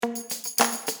Oh,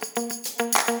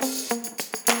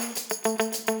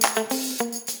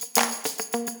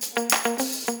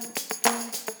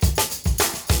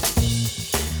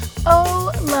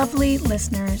 lovely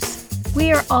listeners,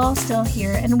 we are all still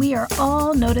here and we are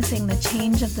all noticing the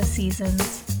change of the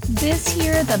seasons. This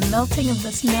year, the melting of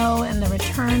the snow and the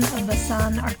return of the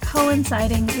sun are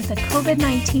coinciding with the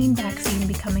COVID-19 vaccine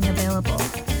becoming available.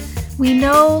 We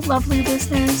know, lovely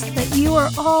listeners, that you are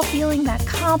all feeling that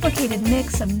complicated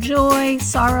mix of joy,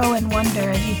 sorrow, and wonder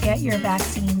as you get your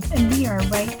vaccines, and we are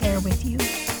right there with you.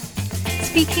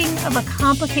 Speaking of a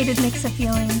complicated mix of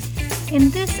feelings, in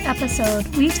this episode,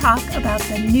 we talk about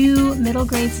the new middle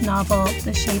grades novel,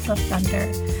 The Shape of Thunder,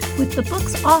 with the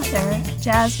book's author,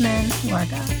 Jasmine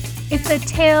Warga. It's a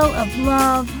tale of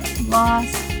love,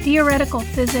 loss, theoretical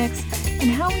physics,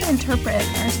 and how we interpret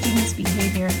our students'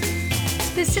 behavior.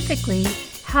 Specifically,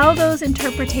 how those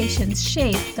interpretations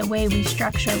shape the way we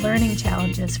structure learning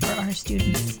challenges for our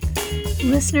students.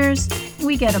 Listeners,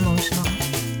 we get emotional.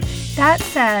 That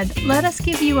said, let us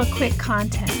give you a quick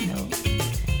content note.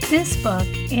 This book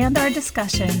and our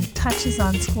discussion touches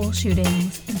on school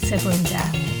shootings and sibling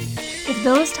death. If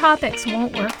those topics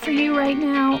won't work for you right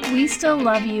now, we still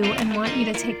love you and want you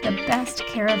to take the best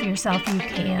care of yourself you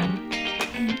can.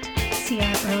 Hint, see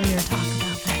our earlier talk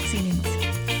about vaccines.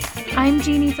 I'm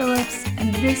Jeannie Phillips,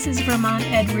 and this is Vermont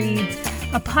Ed Reads,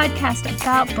 a podcast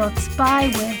about books by,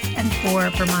 with, and for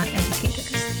Vermont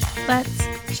educators. Let's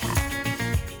chat.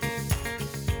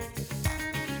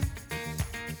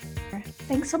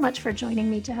 Thanks so much for joining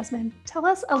me, Jasmine. Tell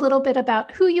us a little bit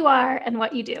about who you are and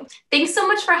what you do. Thanks so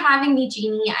much for having me,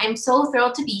 Jeannie. I'm so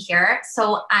thrilled to be here.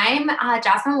 So I'm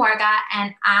Jasmine Warga,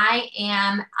 and I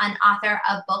am an author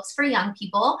of books for young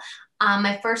people.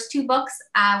 My first two books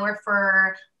were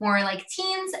for more like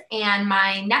teens, and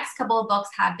my next couple of books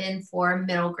have been for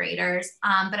middle graders.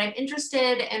 But I'm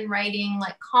interested in writing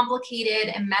like complicated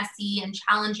and messy and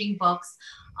challenging books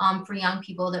for young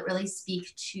people that really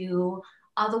speak to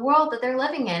the world that they're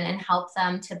living in and help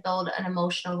them to build an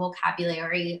emotional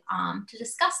vocabulary to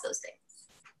discuss those things.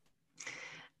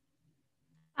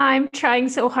 I'm trying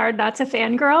so hard not to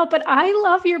fangirl, but I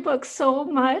love your book so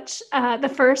much.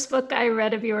 The first book I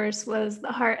read of yours was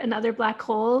The Heart and Other Black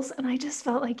Holes, and I just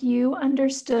felt like you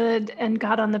understood and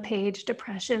got on the page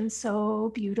depression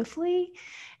so beautifully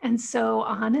and so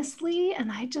honestly,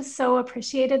 and I just so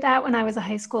appreciated that. When I was a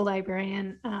high school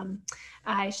librarian,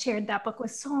 I shared that book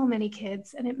with so many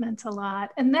kids, and it meant a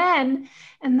lot. And then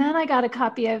I got a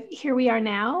copy of Here We Are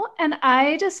Now, and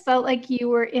I just felt like you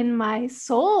were in my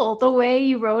soul, the way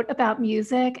you wrote about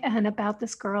music and about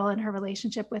this girl and her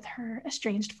relationship with her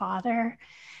estranged father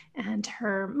and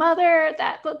her mother.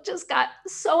 That book just got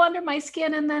so under my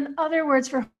skin. And then Other Words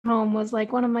for Home was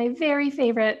like one of my very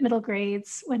favorite middle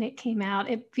grades when it came out.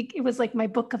 It was like my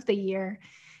book of the year.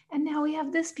 And now we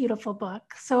have this beautiful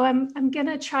book. So I'm going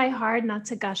to try hard not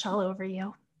to gush all over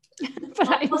you.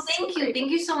 Thank you.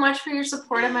 Thank you so much for your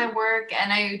support of my work.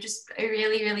 And I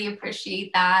really, really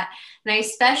appreciate that. And I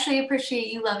especially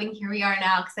appreciate you loving Here We Are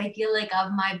Now, because I feel like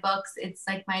of my books, it's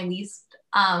like my least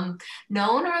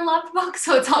known or loved book.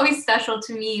 So it's always special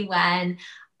to me when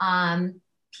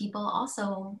people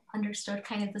also understood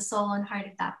kind of the soul and heart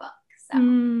of that book. So.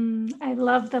 I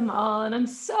love them all. And I'm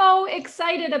so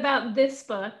excited about this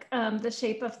book, The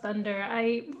Shape of Thunder.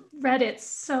 I read it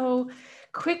so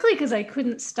quickly because I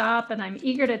couldn't stop, and I'm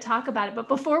eager to talk about it. But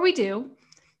before we do,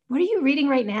 what are you reading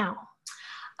right now?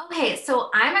 Okay, so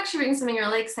I'm actually reading something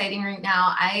really exciting right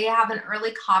now. I have an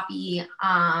early copy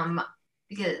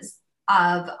because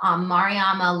of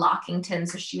Mariama Lockington.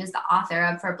 So she was the author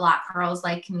of For Black Girls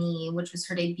Like Me, which was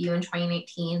her debut in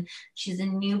 2019. She has a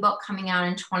new book coming out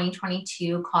in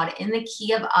 2022 called In the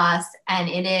Key of Us, and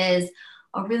it is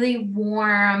a really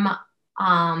warm,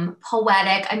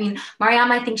 poetic. I mean,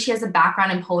 Mariama, I think she has a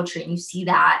background in poetry, and you see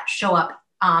that show up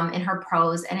in her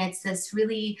prose, and it's this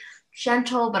really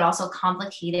gentle but also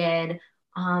complicated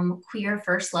queer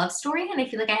first love story. And I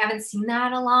feel like I haven't seen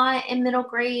that a lot in middle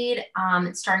grade.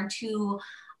 It's starting to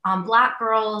Black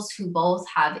girls who both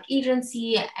have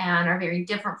agency and are very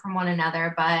different from one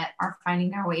another, but are finding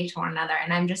their way to one another.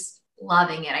 And I'm just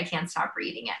loving it. I can't stop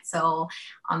reading it. So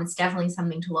it's definitely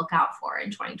something to look out for in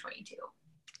 2022.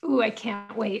 Ooh, I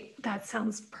can't wait. That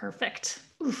sounds perfect.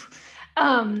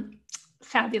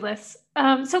 Fabulous.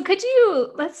 So could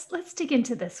you, let's dig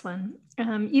into this one.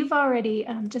 You've already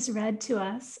just read to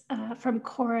us from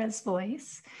Cora's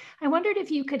voice. I wondered if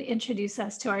you could introduce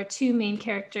us to our two main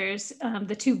characters,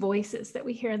 the two voices that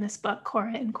we hear in this book,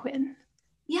 Cora and Quinn.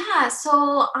 Yeah,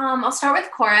 so I'll start with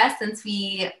Cora since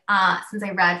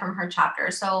I read from her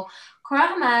chapter. So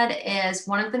Cora Ahmed is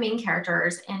one of the main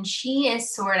characters, and she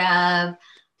is sort of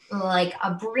like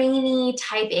a brainy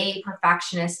type A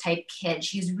perfectionist type kid.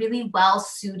 She's really well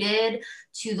suited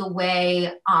to the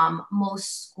way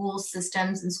most school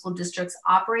systems and school districts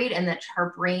operate, and that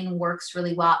her brain works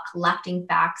really well at collecting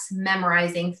facts,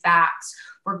 memorizing facts,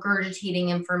 regurgitating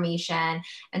information.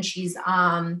 And she's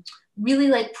really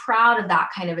like proud of that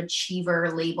kind of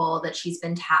achiever label that she's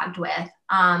been tagged with.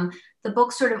 The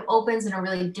book sort of opens in a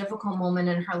really difficult moment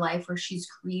in her life where she's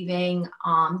grieving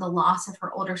the loss of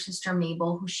her older sister,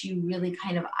 Mabel, who she really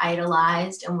kind of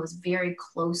idolized and was very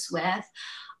close with.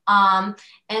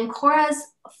 And Cora's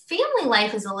family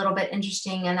life is a little bit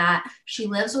interesting in that she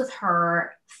lives with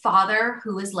her father,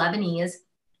 who is Lebanese,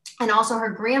 and also her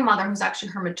grandmother, who's actually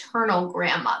her maternal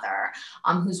grandmother,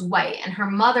 who's white. And her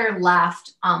mother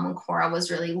left when Cora was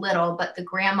really little, but the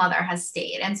grandmother has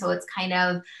stayed. And so it's kind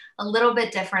of a little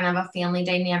bit different of a family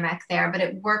dynamic there, but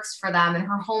it works for them. And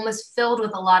her home is filled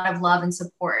with a lot of love and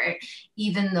support,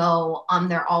 even though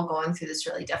they're all going through this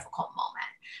really difficult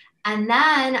moment. And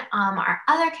then our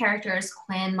other character is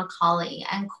Quinn McCauley.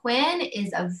 And Quinn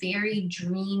is a very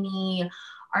dreamy,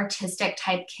 artistic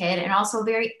type kid, and also a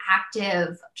very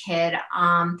active kid.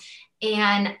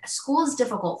 And school is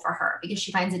difficult for her because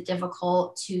she finds it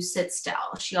difficult to sit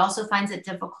still. She also finds it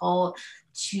difficult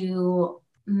to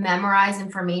memorize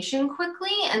information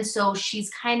quickly. And so she's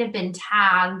kind of been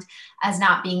tagged as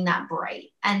not being that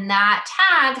bright. And that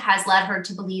tag has led her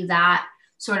to believe that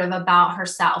sort of about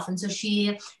herself. And so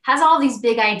she has all these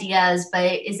big ideas,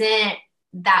 but isn't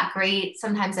that great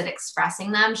sometimes at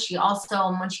expressing them. She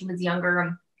also, when she was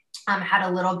younger, had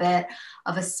a little bit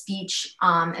of a speech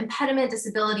impediment,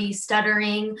 disability,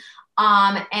 stuttering.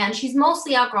 And she's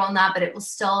mostly outgrown that, but it will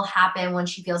still happen when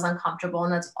she feels uncomfortable.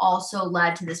 And that's also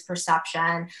led to this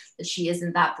perception that she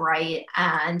isn't that bright.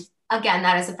 And again,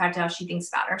 that has affected how she thinks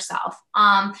about herself.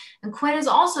 And Quinn is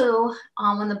also,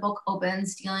 when the book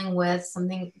opens, dealing with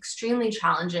something extremely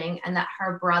challenging, and that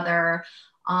her brother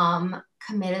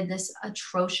committed this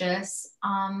atrocious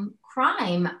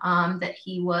crime, that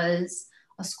he was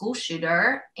a school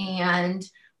shooter and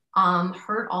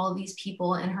hurt all of these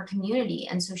people in her community.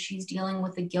 And so she's dealing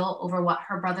with the guilt over what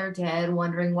her brother did,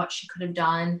 wondering what she could have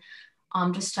done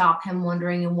to stop him,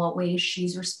 wondering in what ways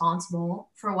she's responsible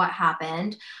for what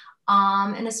happened.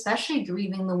 And especially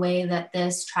grieving the way that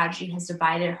this tragedy has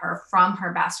divided her from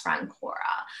her best friend,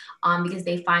 Cora, because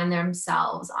they find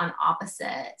themselves on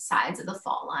opposite sides of the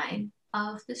fault line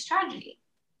of this tragedy.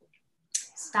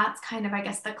 So that's kind of, I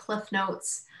guess, the Cliff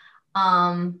Notes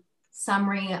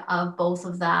summary of both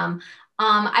of them.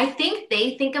 I think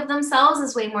they think of themselves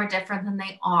as way more different than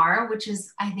they are, which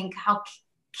is, I think, how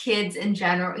kids in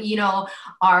general,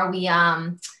 are.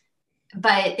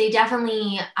 But they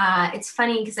definitely, it's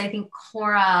funny because I think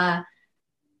Cora,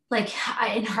 like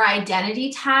in her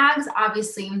identity tags,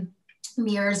 obviously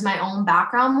mirrors my own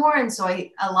background more. And so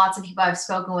lots of people I've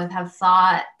spoken with have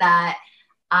thought that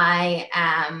I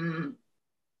am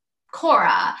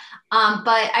Cora,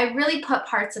 but I really put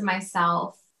parts of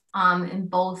myself in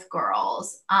both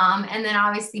girls, and then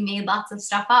obviously made lots of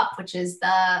stuff up, which is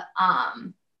the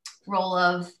role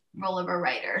of a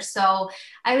writer. So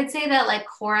I would say that like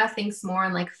Cora thinks more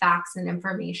in like facts and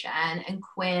information, and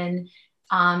Quinn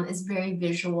is very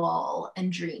visual and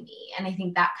dreamy, and I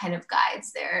think that kind of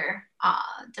guides their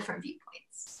different viewpoints.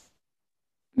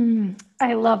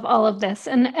 I love all of this.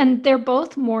 And they're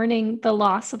both mourning the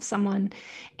loss of someone.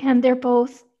 And they're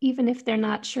both, even if they're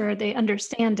not sure they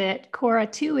understand it, Cora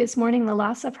too is mourning the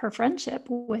loss of her friendship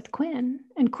with Quinn.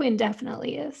 And Quinn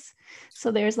definitely is.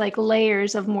 So there's like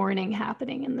layers of mourning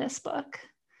happening in this book.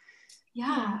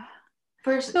 Yeah.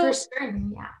 For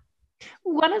certain, yeah.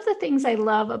 One of the things I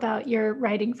love about your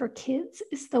writing for kids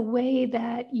is the way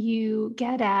that you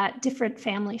get at different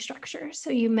family structures. So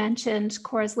you mentioned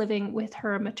Cora's living with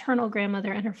her maternal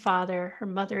grandmother and her father. Her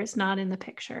mother is not in the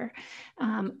picture.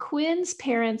 Quinn's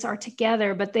parents are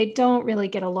together, but they don't really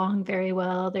get along very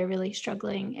well. They're really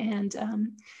struggling. And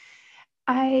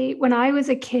when I was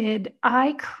a kid,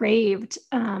 I craved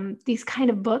these kind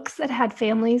of books that had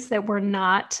families that were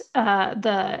not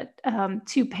the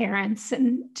two parents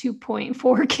and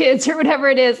 2.4 kids or whatever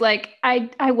it is. Like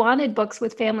I wanted books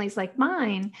with families like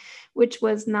mine, which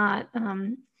was not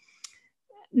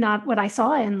what I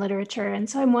saw in literature. And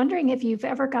so I'm wondering if you've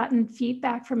ever gotten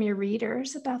feedback from your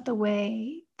readers about the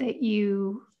way that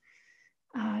you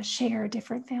share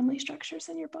different family structures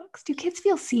in your books. Do kids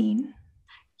feel seen?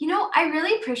 I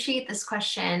really appreciate this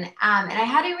question. And I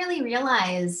hadn't really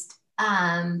realized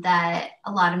that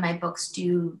a lot of my books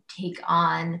do take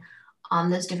on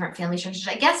those different family structures.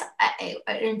 I guess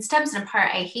it stems in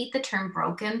part, I hate the term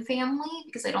broken family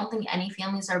because I don't think any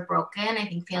families are broken. I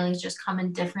think families just come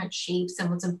in different shapes. And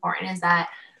what's important is that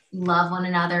we love one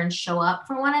another and show up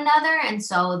for one another. And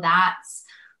so that's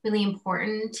really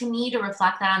important to me to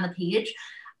reflect that on the page.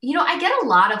 You know, I get a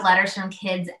lot of letters from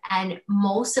kids, and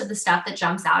most of the stuff that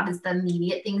jumps out is the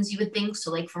immediate things you would think.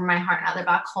 So like from My Heart and Other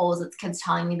Black Holes, it's kids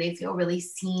telling me they feel really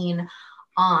seen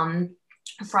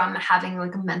from having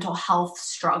like a mental health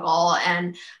struggle.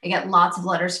 And I get lots of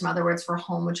letters from Other Words for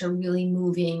Home, which are really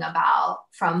moving about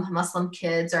from Muslim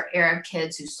kids or Arab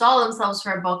kids who saw themselves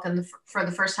for a book and for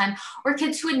the first time, or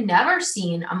kids who had never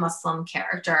seen a Muslim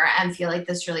character and feel like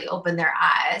this really opened their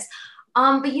eyes.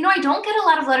 But, you know, I don't get a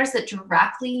lot of letters that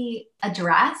directly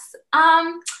address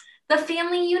the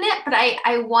family unit, but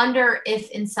I wonder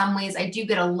if in some ways I do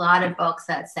get a lot of books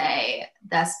that say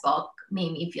this book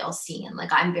made me feel seen.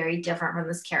 Like I'm very different from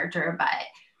this character, but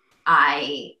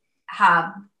I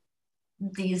have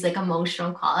these like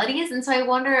emotional qualities. And so I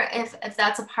wonder if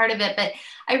that's a part of it, but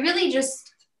I really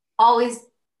just always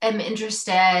am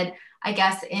interested, I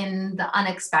guess, in the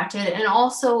unexpected, and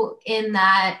also in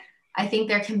that I think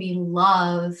there can be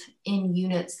love in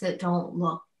units that don't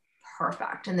look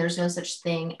perfect. And there's no such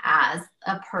thing as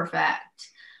a perfect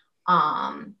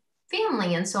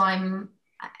family. And so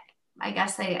I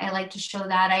guess I like to show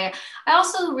that. I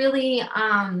also really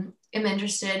am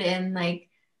interested in like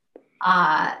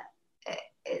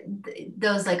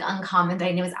those like uncommon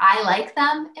dynamics. I like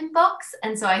them in books.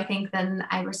 And so I think then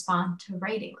I respond to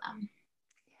writing them.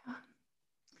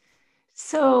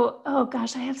 So, oh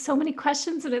gosh, I have so many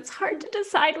questions and it's hard to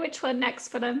decide which one next,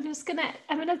 but I'm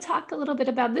gonna talk a little bit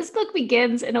about this. Book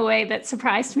begins in a way that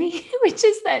surprised me, which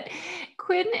is that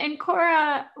Quinn and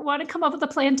Cora want to come up with a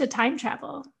plan to time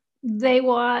travel. They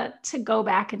want to go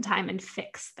back in time and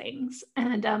fix things.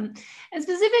 And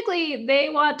specifically, they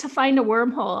want to find a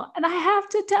wormhole. And I have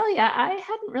to tell you, I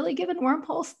hadn't really given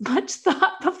wormholes much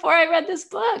thought before I read this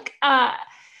book.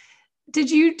 Did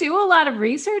you do a lot of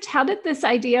research? How did this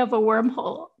idea of a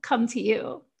wormhole come to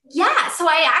you? Yeah, so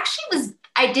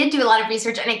I did do a lot of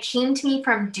research, and it came to me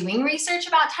from doing research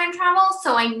about time travel.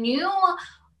 So I knew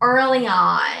early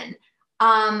on,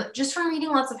 just from reading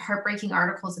lots of heartbreaking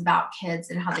articles about kids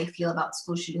and how they feel about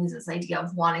school shootings, this idea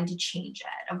of wanting to change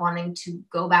it, of wanting to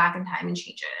go back in time and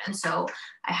change it. And so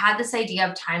I had this idea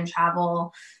of time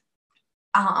travel.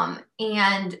 And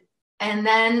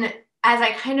then as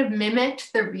I kind of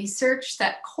mimicked the research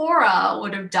that Cora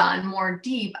would have done more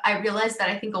deep, I realized that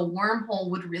I think a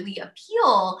wormhole would really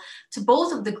appeal to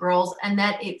both of the girls, and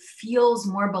that it feels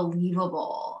more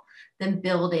believable than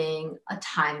building a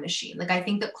time machine. Like I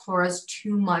think that Cora's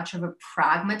too much of a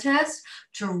pragmatist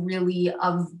to really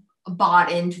have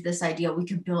bought into this idea we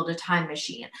could build a time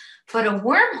machine. But a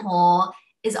wormhole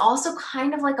is also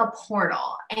kind of like a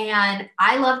portal. And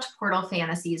I loved portal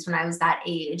fantasies when I was that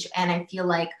age. And I feel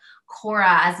like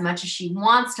Cora, as much as she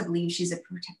wants to believe she's a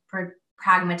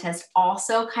pragmatist,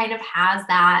 also kind of has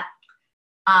that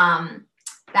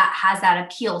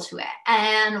appeal to it.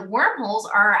 And wormholes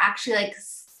are actually like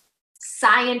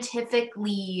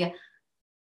scientifically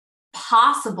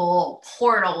possible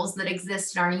portals that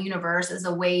exist in our universe as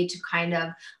a way to kind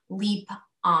of leap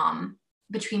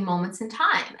between moments in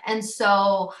time. And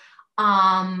so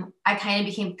I kind of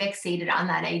became fixated on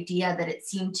that idea, that it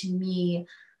seemed to me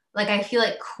like, I feel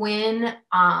like Quinn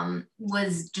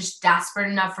was just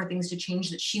desperate enough for things to change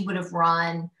that she would have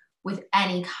run with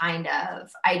any kind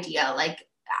of idea. Like,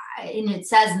 and it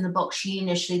says in the book, she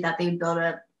initially thought they'd build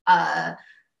a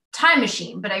time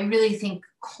machine, but I really think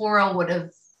Cora would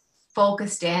have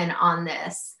focused in on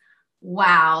this.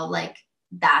 Wow, like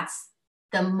that's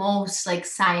the most like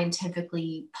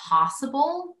scientifically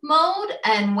possible mode.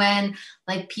 And when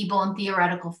like people in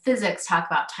theoretical physics talk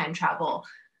about time travel,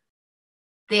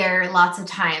 they're lots of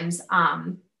times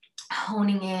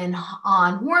honing in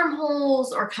on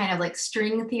wormholes or kind of like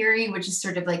string theory, which is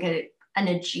sort of like an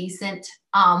adjacent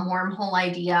wormhole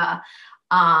idea.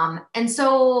 And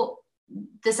so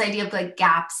this idea of like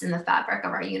gaps in the fabric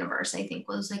of our universe, I think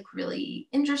was like really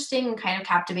interesting and kind of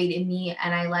captivated me.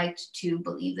 And I liked to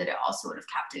believe that it also would have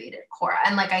captivated Cora.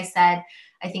 And like I said,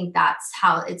 I think that's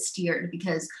how it steered,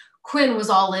 because Quinn was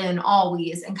all in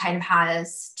always and kind of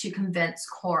has to convince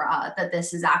Cora that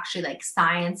this is actually like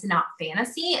science and not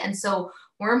fantasy. And so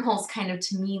wormholes kind of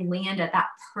to me land at that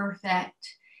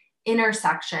perfect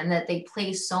intersection that they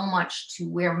play so much to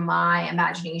where my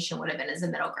imagination would have been as a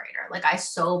middle grader. Like I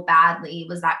so badly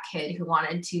was that kid who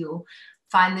wanted to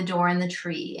find the door in the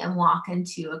tree and walk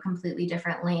into a completely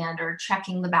different land, or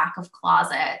checking the back of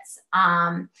closets.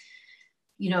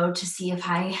 to see if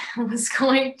I was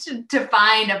going to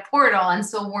find a portal. And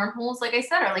so wormholes, like I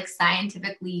said, are like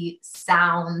scientifically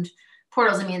sound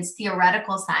portals. I mean, it's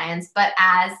theoretical science, but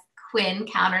as Quinn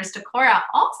counters to Cora,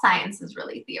 all science is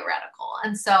really theoretical.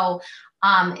 And so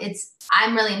I'm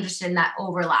really interested in that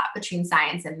overlap between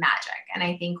science and magic. And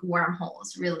I think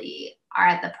wormholes really are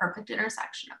at the perfect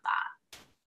intersection of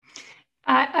that.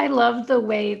 I love the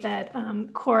way that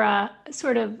Cora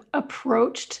sort of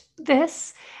approached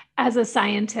this as a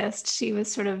scientist. She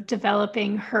was sort of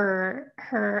developing her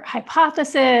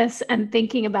hypothesis and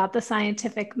thinking about the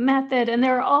scientific method. And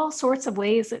there are all sorts of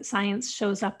ways that science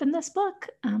shows up in this book.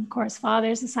 Cora's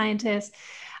father's a scientist.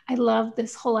 I love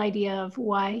this whole idea of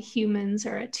why humans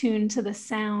are attuned to the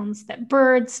sounds that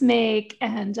birds make.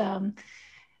 And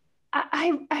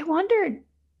I wondered,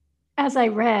 as I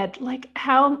read, like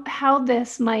how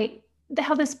this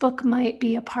book might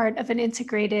be a part of an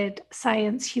integrated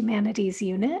science humanities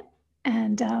unit,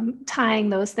 and tying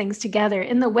those things together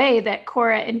in the way that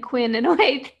Cora and Quinn, in a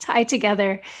way, tie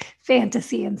together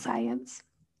fantasy and science.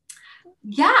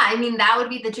 Yeah, I mean, that would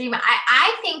be the dream.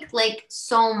 I think like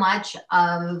so much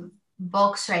of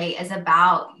books, right, is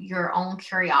about your own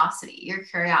curiosity, your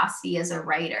curiosity as a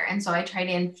writer. And so I try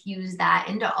to infuse that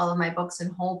into all of my books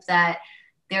and hope that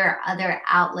there are other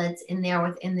outlets in there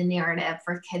within the narrative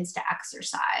for kids to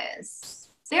exercise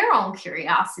their own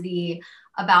curiosity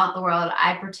about the world.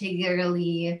 I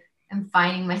particularly am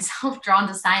finding myself drawn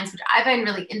to science, which I find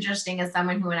really interesting as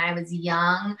someone who, when I was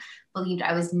young, believed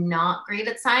I was not great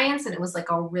at science. And it was like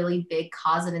a really big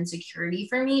cause of insecurity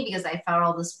for me because I felt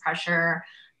all this pressure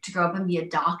to grow up and be a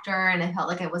doctor. And I felt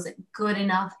like I wasn't good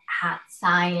enough at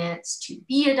science to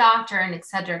be a doctor, and et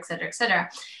cetera, et cetera, et cetera.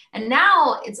 And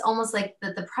now it's almost like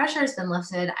that the pressure has been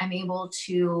lifted. I'm able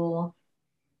to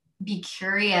be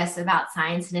curious about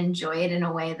science and enjoy it in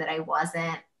a way that I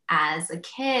wasn't as a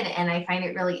kid. And I find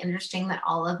it really interesting that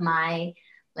all of my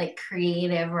like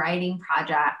creative writing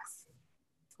projects,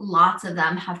 lots of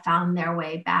them have found their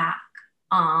way back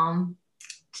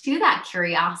to that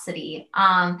curiosity.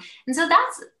 And so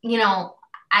that's,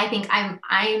 I think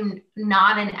I'm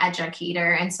not an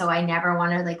educator, and so I never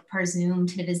want to like presume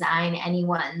to design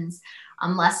anyone's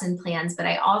lesson plans. But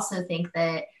I also think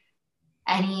that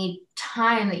any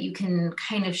time that you can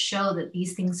kind of show that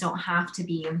these things don't have to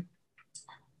be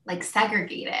like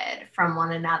segregated from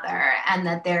one another, and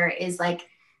that there is like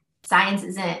science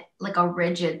isn't like a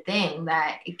rigid thing,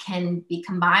 that it can be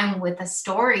combined with a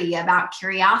story about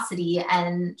curiosity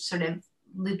and sort of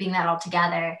looping that all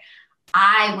together.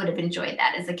 I would have enjoyed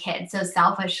that as a kid. So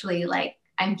selfishly, like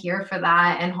I'm here for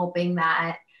that and hoping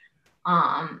that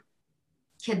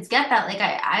kids get that. Like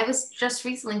I was just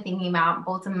recently thinking about,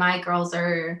 both of my girls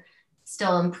are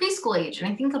still in preschool age.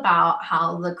 And I think about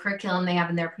how the curriculum they have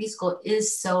in their preschool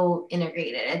is so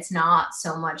integrated. It's not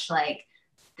so much like,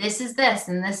 this is this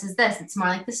and this is this. It's more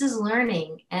like, this is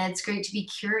learning, and it's great to be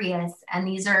curious. And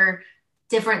these are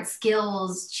different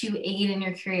skills to aid in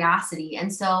your curiosity.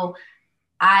 And so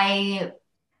I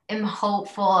am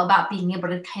hopeful about being able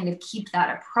to kind of keep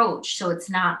that approach. So it's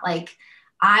not like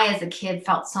I, as a kid,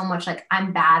 felt so much like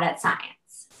I'm bad at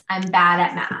science, I'm bad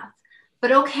at math.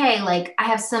 But okay, like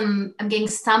I'm getting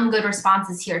some good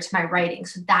responses here to my writing.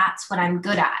 So that's what I'm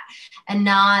good at. And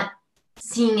not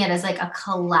seeing it as like a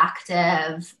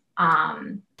collective,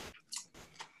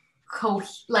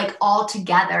 like all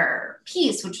together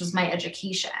piece, which was my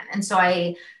education. And so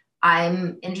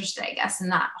I'm interested, I guess, in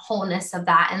that wholeness of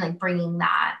that, and like bringing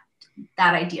that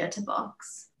idea to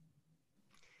books.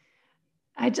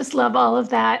 I just love all of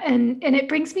that. And it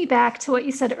brings me back to what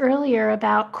you said earlier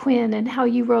about Quinn and how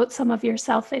you wrote some of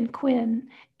yourself in Quinn.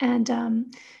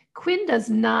 And Quinn does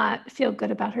not feel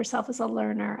good about herself as a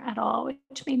learner at all,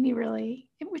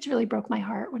 which really broke my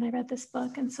heart when I read this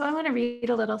book. And so I want to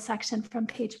read a little section from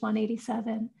page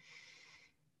 187.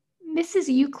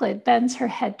 Mrs. Euclid bends her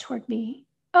head toward me.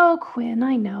 Oh, Quinn,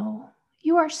 I know.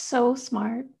 You are so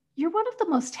smart. You're one of the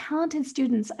most talented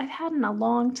students I've had in a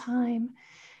long time.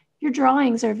 Your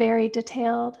drawings are very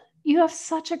detailed. You have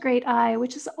such a great eye,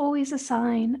 which is always a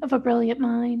sign of a brilliant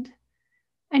mind.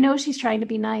 I know she's trying to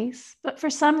be nice, but for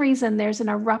some reason, there's an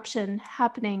eruption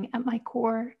happening at my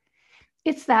core.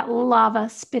 It's that lava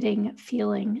spitting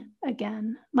feeling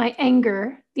again. My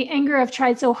anger, the anger I've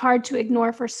tried so hard to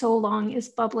ignore for so long, is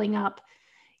bubbling up.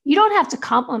 You don't have to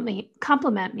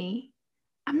compliment me.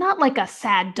 I'm not like a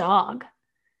sad dog.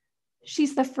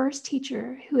 She's the first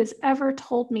teacher who has ever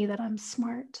told me that I'm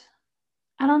smart.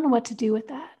 I don't know what to do with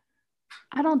that.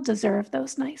 I don't deserve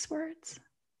those nice words.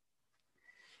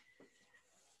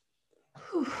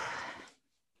 Whew.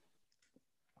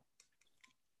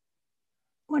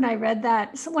 when I read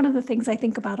that, so one of the things I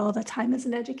think about all the time as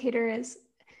an educator is,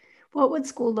 what would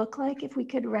school look like if we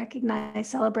could recognize,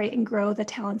 celebrate, and grow the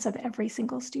talents of every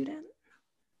single student?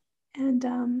 And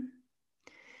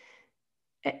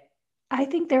I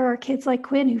think there are kids like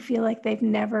Quinn who feel like they've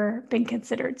never been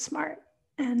considered smart.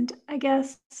 And I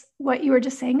guess what you were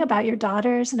just saying about your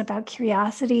daughters and about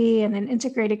curiosity and an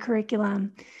integrated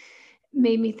curriculum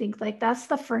made me think like that's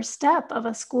the first step of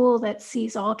a school that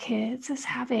sees all kids as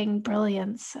having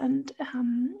brilliance and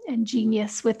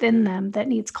genius within them that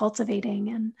needs cultivating.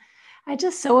 And I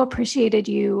just so appreciated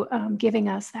you giving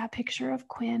us that picture of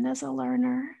Quinn as a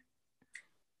learner.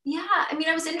 Yeah, I mean,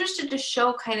 I was interested to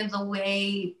show kind of the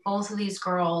way both of these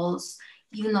girls,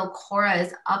 even though Cora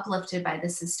is uplifted by the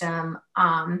system,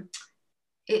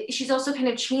 she's also kind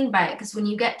of chained by it, because when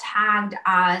you get tagged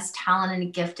as talented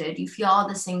and gifted, you feel all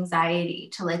this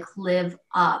anxiety to like live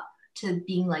up to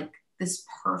being like this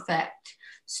perfect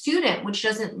student, which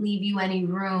doesn't leave you any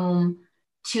room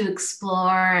to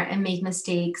explore and make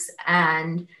mistakes.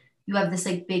 And you have this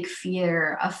like big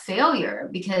fear of failure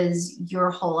because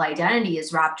your whole identity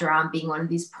is wrapped around being one of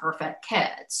these perfect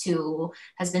kids who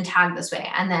has been tagged this way.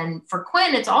 And then for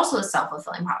Quinn, it's also a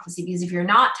self-fulfilling prophecy, because if you're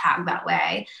not tagged that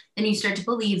way, then you start to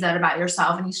believe that about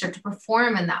yourself and you start to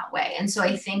perform in that way. And so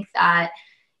I think that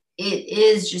it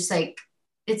is just like,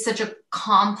 it's such a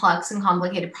complex and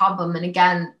complicated problem. And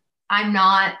again, I'm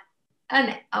not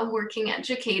a working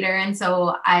educator. And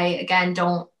so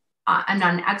I'm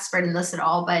not an expert in this at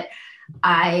all, but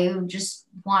I just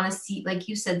want to see, like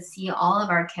you said, see all of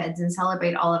our kids and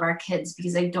celebrate all of our kids,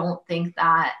 because I don't think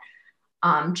that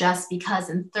just because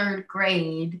in third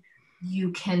grade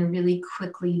you can really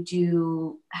quickly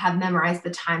have memorized the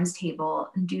times table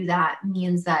and do that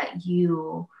means that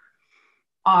you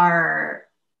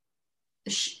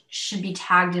should be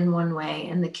tagged in one way,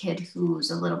 and the kid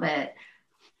who's a little bit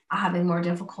having more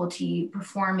difficulty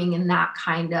performing in that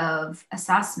kind of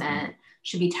assessment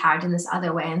should be tagged in this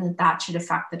other way, and that should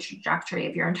affect the trajectory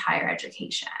of your entire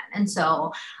education. And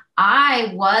so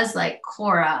I was like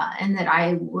Cora in that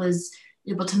I was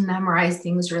able to memorize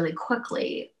things really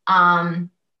quickly. But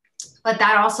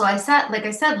that also, like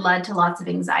I said, led to lots of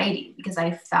anxiety, because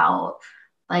I felt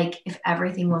like if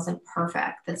everything wasn't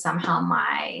perfect, that somehow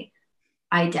my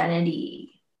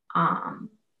identity,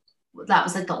 that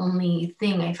was like the only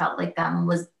thing I felt like them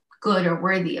was good or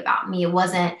worthy about me. It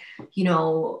wasn't,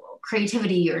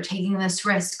 creativity or taking this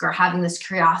risk or having this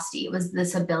curiosity. It was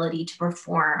this ability to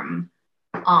perform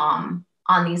on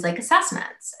these like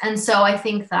assessments. And so I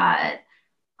think that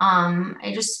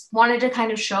I just wanted to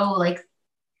kind of show like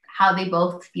how they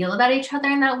both feel about each other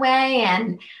in that way,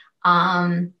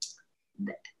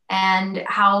 and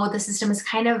how the system has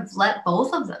kind of let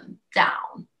both of them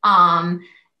down.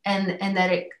 And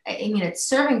that it's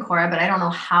serving Cora, but I don't know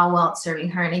how well it's serving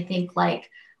her. And I think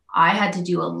like I had to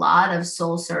do a lot of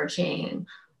soul searching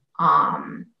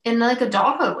in like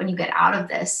adulthood when you get out of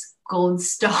this gold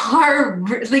star,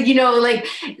 like,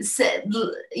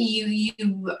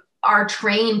 you are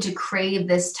trained to crave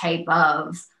this type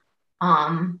of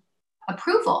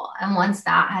approval. And once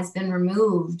that has been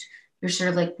removed, you're sort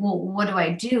of like, well, what do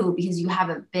I do? Because you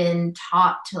haven't been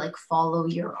taught to like follow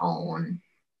your own,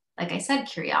 like I said,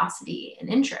 curiosity and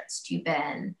interest. You've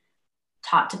been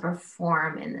taught to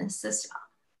perform in this system.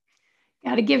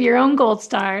 Got to give your own gold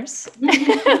stars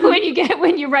when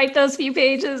you write those few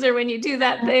pages or when you do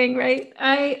that thing, right?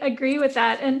 I agree with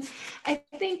that. And I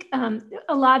think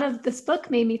a lot of this book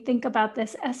made me think about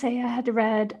this essay I had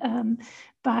read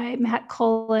by Matt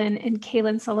Cullen and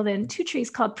Kaylin Sullivan, Two Trees,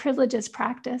 called Privilege as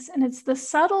Practice. And it's the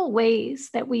subtle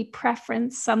ways that we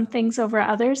preference some things over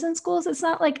others in schools. It's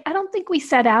not like, I don't think we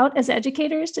set out as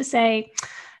educators to say,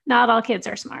 not all kids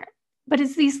are smart. But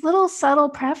it's these little subtle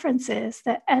preferences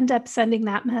that end up sending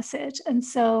that message. And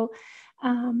so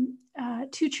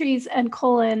Two Trees and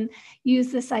Cullen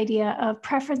use this idea of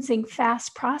preferencing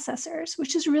fast processors,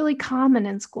 which is really common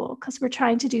in school because we're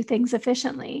trying to do things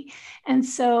efficiently. And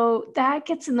so that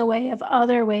gets in the way of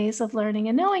other ways of learning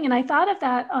and knowing. And I thought of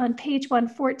that on page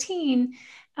 114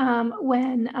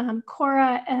 when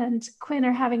Cora and Quinn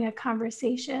are having a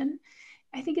conversation.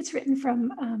 I think it's written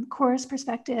from Cora's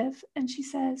perspective. And she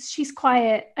says, she's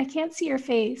quiet. I can't see her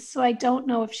face, so I don't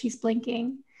know if she's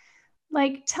blinking.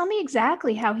 Like, tell me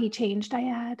exactly how he changed, I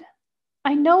add.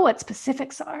 I know what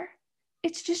specifics are.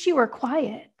 It's just you were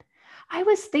quiet. I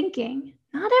was thinking,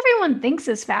 not everyone thinks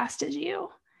as fast as you.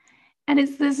 And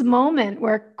it's this moment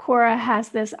where Cora has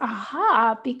this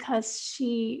aha because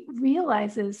she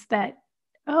realizes that,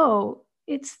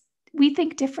 we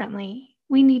think differently.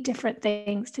 We need different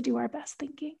things to do our best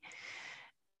thinking.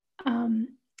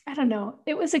 I don't know.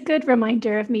 It was a good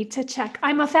reminder of me to check.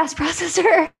 I'm a fast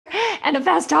processor and a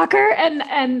fast talker.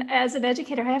 And as an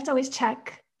educator, I have to always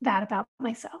check that about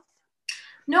myself.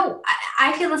 No,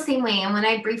 I feel the same way. And when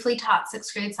I briefly taught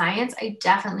sixth grade science, I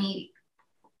definitely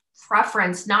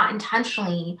preference, not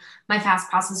intentionally, my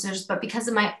fast processors, but because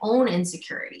of my own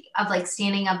insecurity of like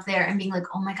standing up there and being like,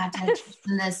 oh my God, did I teach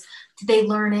them this? Did they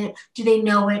learn it? Do they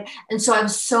know it? And so I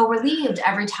was so relieved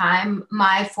every time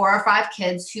my 4 or 5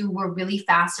 kids who were really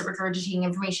fast at regurgitating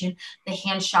information, the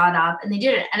hand shot up and they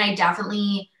did it. And I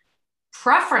definitely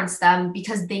preference them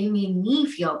because they made me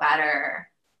feel better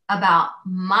about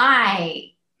my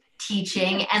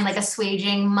teaching and like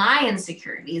assuaging my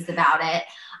insecurities about it,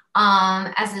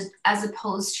 as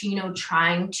opposed to, you know,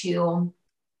 trying to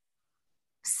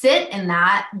sit in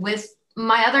that with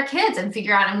my other kids and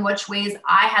figure out in which ways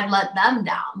I had let them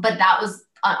down. But that was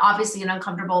obviously an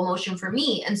uncomfortable emotion for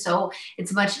me. And so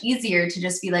it's much easier to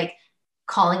just be like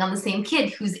calling on the same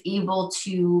kid who's able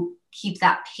to keep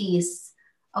that pace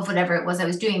of whatever it was I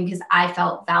was doing because I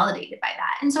felt validated by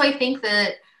that. And so I think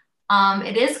that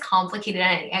it is complicated.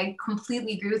 I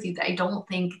completely agree with you that I don't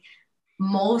think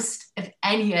most, if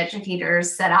any,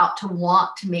 educators set out to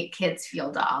want to make kids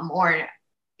feel dumb or,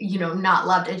 you know, not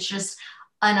loved. It's just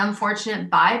an unfortunate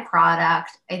byproduct,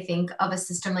 I think, of a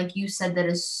system, like you said, that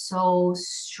is so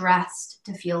stressed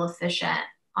to feel efficient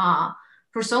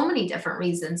for so many different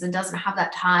reasons and doesn't have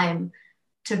that time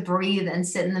to breathe and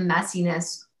sit in the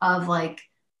messiness of like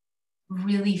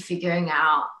really figuring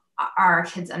out, are our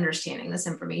kids understanding this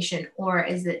information, or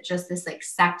is it just this like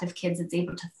sect of kids that's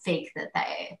able to fake that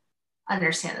they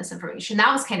understand this information?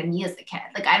 That was kind of me as a kid.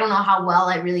 Like, I don't know how well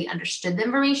I really understood the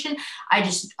information. I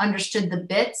just understood the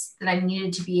bits that I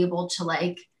needed to be able to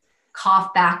like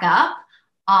cough back up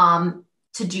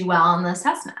to do well on the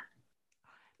assessment.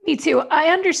 Me too. I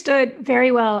understood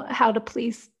very well how to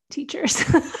please teachers.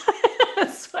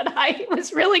 That's what I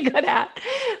was really good at,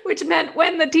 which meant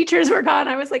when the teachers were gone,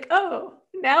 I was like, oh,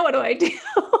 now what do I do?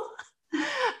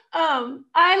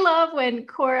 I love when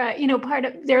Cora, you know,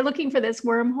 they're looking for this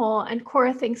wormhole and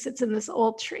Cora thinks it's in this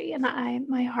old tree. And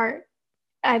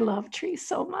I love trees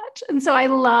so much. And so I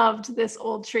loved this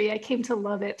old tree. I came to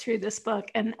love it through this book.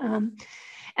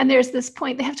 And there's this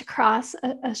point, they have to cross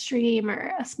a stream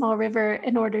or a small river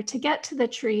in order to get to the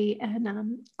tree.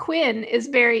 And Quinn is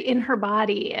very in her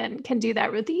body and can do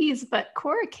that with ease, but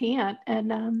Cora can't.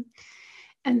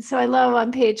 And so I love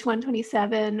on page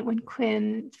 127,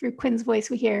 when through Quinn's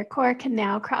voice, we hear, Cora can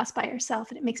now cross by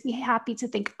herself. And it makes me happy to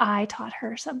think I taught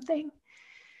her something.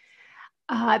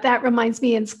 That reminds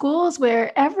me in schools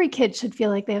where every kid should feel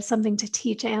like they have something to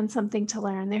teach and something to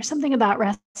learn. There's something about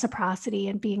reciprocity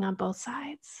and being on both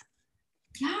sides.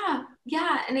 Yeah.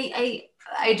 And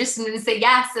I just want to say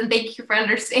yes. And thank you for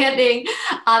understanding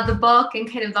the book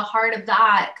and kind of the heart of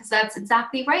that, because that's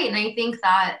exactly right. And I think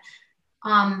that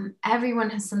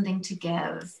everyone has something to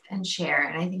give and share.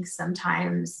 And I think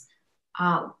sometimes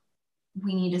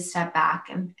we need to step back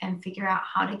and figure out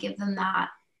how to give them that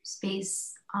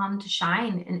space to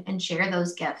shine and share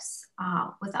those gifts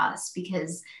with us.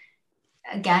 Because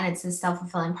again, it's a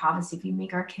self-fulfilling prophecy. If we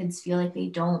make our kids feel like they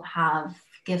don't have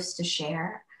gifts to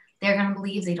share, they're going to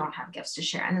believe they don't have gifts to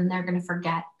share. And then they're going to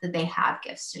forget that they have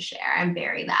gifts to share and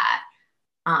bury that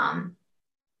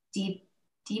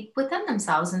deep within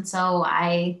themselves. And so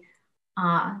I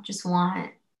just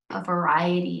want a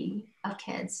variety of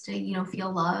kids to, you know,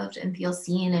 feel loved and feel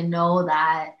seen and know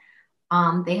that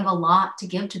they have a lot to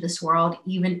give to this world,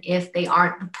 even if they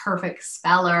aren't the perfect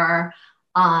speller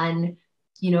on,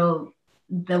 you know,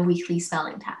 the weekly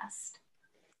spelling test.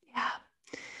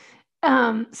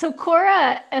 Yeah. So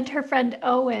Cora and her friend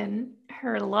Owen,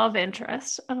 her love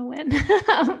interest, Owen,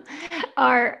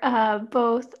 are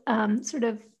both sort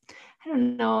of, I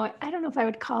don't know if I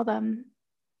would call them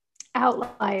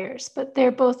outliers, but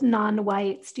they're both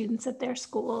non-white students at their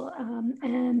school.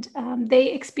 And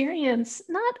they experience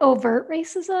not overt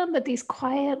racism, but these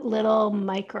quiet little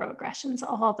microaggressions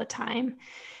all the time.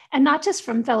 And not just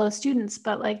from fellow students,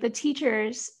 but like the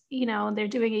teachers, you know, they're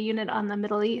doing a unit on the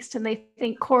Middle East and they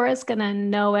think Cora's going to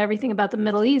know everything about the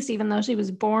Middle East, even though she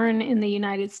was born in the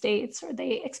United States, or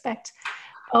they expect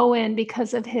Owen,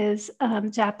 because of his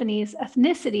Japanese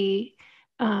ethnicity,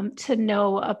 to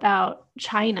know about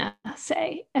China,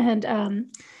 say. And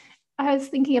I was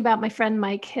thinking about my friend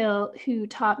Mike Hill, who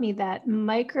taught me that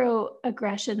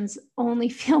microaggressions only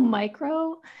feel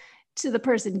micro to the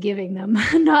person giving them,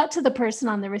 not to the person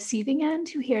on the receiving end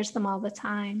who hears them all the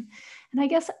time. And I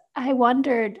guess I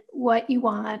wondered what you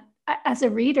want as a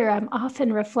reader, I'm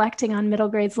often reflecting on middle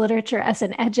grades literature as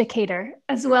an educator,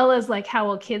 as well as like how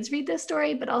will kids read this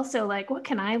story, but also like what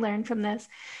can I learn from this?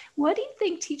 What do you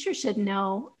think teachers should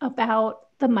know about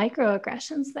the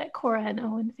microaggressions that Cora and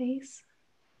Owen face?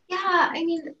 Yeah, I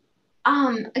mean,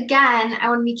 again, I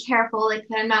want to be careful, like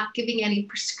that I'm not giving any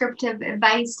prescriptive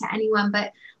advice to anyone,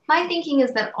 but my thinking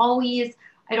is that always,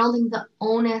 I don't think the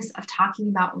onus of talking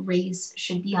about race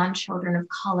should be on children of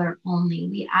color only.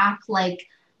 We act like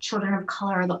children of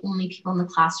color are the only people in the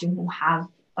classroom who have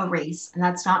a race, and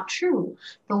that's not true.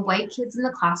 The white kids in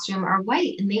the classroom are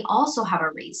white, and they also have a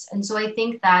race. And so I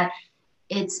think that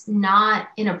it's not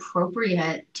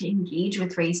inappropriate to engage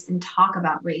with race and talk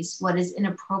about race. What is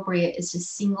inappropriate is to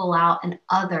single out and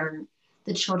other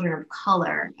the children of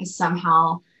color as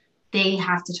somehow they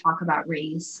have to talk about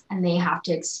race and they have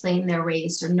to explain their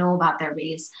race or know about their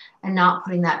race, and not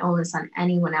putting that onus on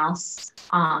anyone else,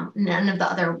 none of the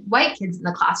other white kids in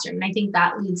the classroom. And I think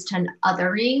that leads to an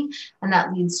othering, and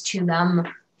that leads to them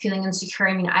feeling insecure.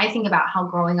 I mean, I think about how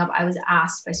growing up, I was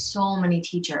asked by so many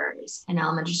teachers in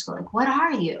elementary school, like, what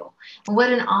are you? And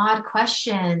what an odd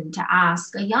question to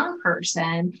ask a young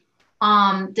person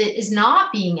that is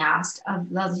not being asked of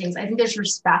the other things. I think there's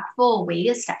respectful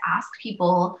ways to ask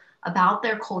people about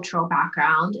their cultural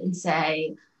background and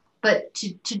say, but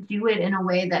to do it in a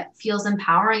way that feels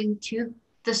empowering to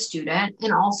the student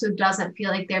and also doesn't feel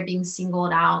like they're being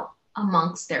singled out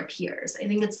amongst their peers. I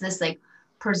think it's this like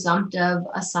presumptive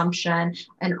assumption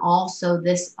and also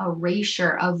this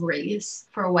erasure of race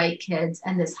for white kids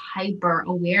and this hyper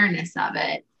awareness of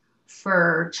it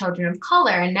for children of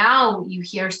color. And now you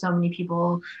hear so many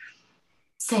people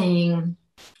saying,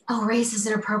 oh, race is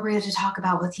inappropriate to talk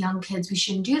about with young kids. We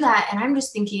shouldn't do that. And I'm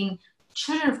just thinking,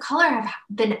 children of color have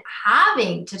been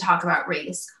having to talk about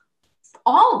race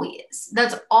always.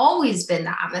 That's always been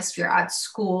the atmosphere at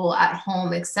school, at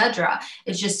home, etc.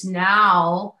 It's just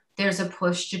now there's a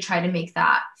push to try to make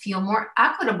that feel more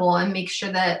equitable and make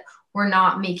sure that we're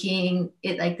not making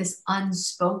it like this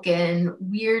unspoken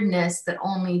weirdness that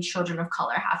only children of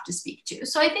color have to speak to.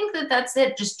 So I think that that's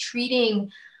it. Just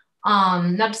treating,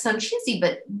 not to sound cheesy,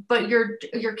 but your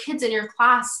kids in your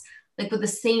class like with the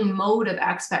same mode of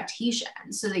expectation,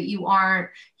 so that you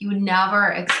would never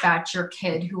expect your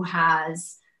kid who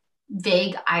has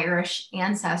vague Irish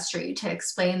ancestry to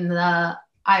explain the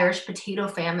Irish potato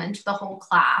famine to the whole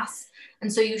class.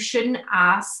 And so you shouldn't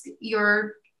ask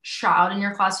your child in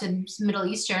your class with Middle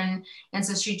Eastern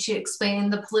ancestry to explain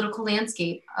the political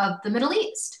landscape of the Middle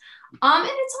East. And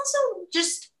it's also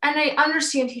just, and I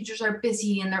understand teachers are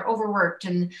busy and they're overworked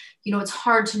and, you know, it's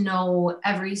hard to know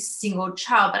every single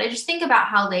child, but I just think about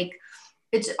how like,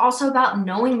 it's also about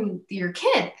knowing your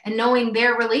kid and knowing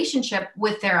their relationship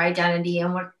with their identity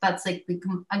and what that's like,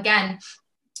 again,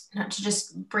 not to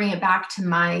just bring it back to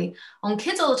my own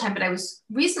kids all the time, but I was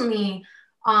recently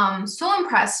so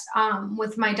impressed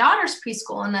with my daughter's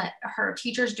preschool, and that her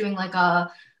teacher's doing like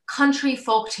a country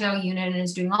folktale unit and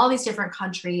is doing all these different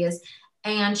countries.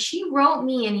 And she wrote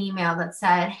me an email that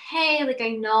said, hey, like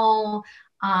I know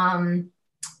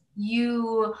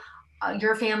your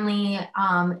family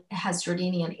has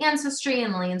Jordanian ancestry,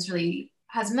 and Lillian's really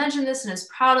has mentioned this and is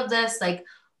proud of this. Like,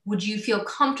 would you feel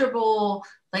comfortable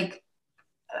like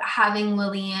having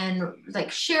Lillian like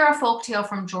share a folktale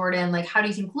from Jordan? Like, how do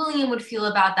you think Lillian would feel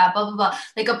about that? Blah, blah, blah.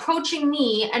 Like approaching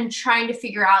me and trying to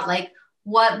figure out like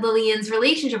what Lillian's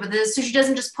relationship with this. So she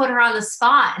doesn't just put her on the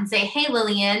spot and say, hey,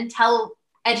 Lillian,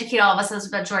 educate all of us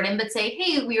about Jordan, but say,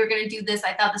 hey, we were going to do this.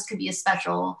 I thought this could be a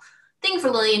special thing for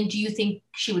Lillian. Do you think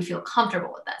she would feel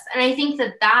comfortable with this? And I think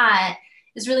that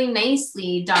is really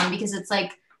nicely done, because it's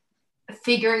like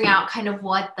figuring out kind of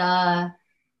what the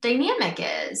dynamic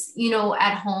is, you know,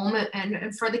 at home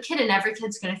and for the kid, and every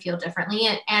kid's going to feel differently.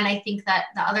 And I think that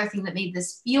the other thing that made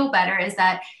this feel better is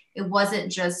that it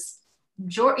wasn't just,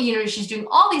 you know, she's doing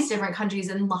all these different countries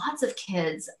and lots of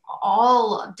kids,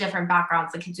 all different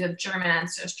backgrounds. The kids who have German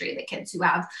ancestry, the kids who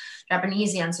have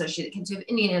Japanese ancestry, the kids who have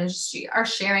Indian ancestry are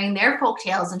sharing their folk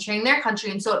tales and sharing their country.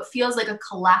 And so it feels like a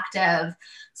collective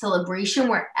celebration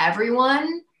where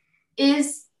everyone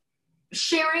is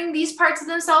sharing these parts of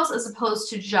themselves, as opposed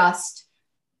to just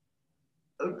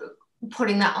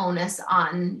putting that onus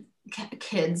on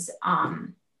kids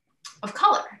of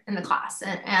color in the class.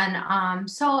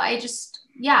 And so I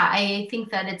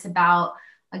think that it's about,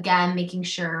 again, making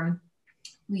sure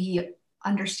we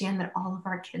understand that all of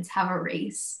our kids have a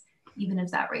race, even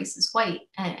if that race is white,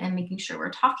 and making sure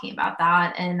we're talking about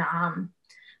that and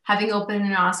having open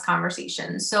and honest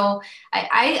conversations. So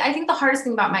I think the hardest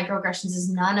thing about microaggressions is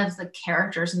none of the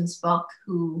characters in this book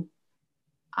who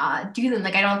do them.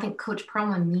 Like, I don't think Coach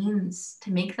Perlman means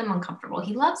to make them uncomfortable.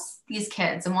 He loves these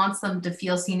kids and wants them to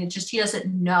feel seen. It's just, he doesn't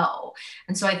know.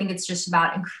 And so I think it's just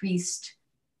about increased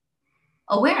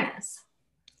awareness.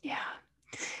 Yeah.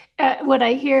 What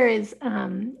I hear is,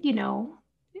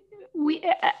 we,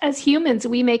 as humans,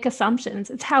 we make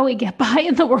assumptions. It's how we get by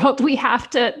in the world. We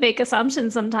have to make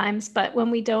assumptions sometimes, but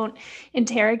when we don't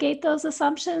interrogate those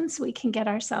assumptions, we can get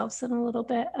ourselves in a little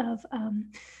bit of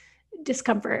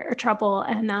discomfort or trouble.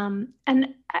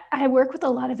 And I work with a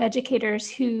lot of educators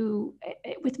who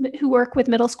work with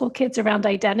middle school kids around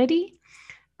identity,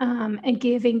 and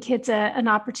giving kids an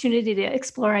opportunity to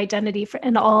explore identity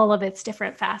in all of its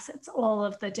different facets, all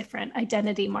of the different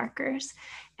identity markers.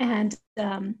 And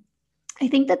I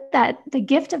think that the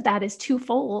gift of that is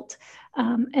twofold.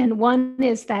 And one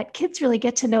is that kids really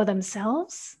get to know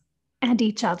themselves and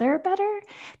each other better,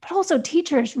 but also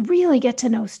teachers really get to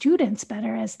know students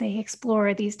better as they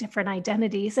explore these different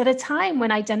identities at a time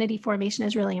when identity formation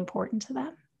is really important to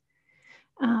them.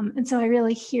 And so I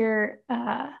really hear,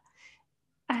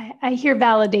 I hear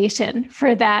validation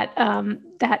for that,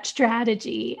 that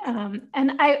strategy.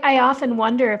 And I often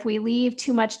wonder if we leave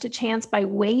too much to chance by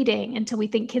waiting until we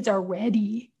think kids are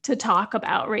ready to talk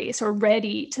about race or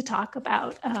ready to talk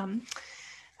about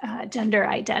gender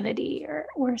identity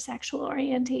or sexual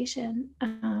orientation,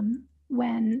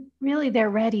 when really they're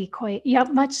ready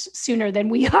much sooner than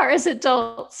we are as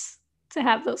adults to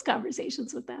have those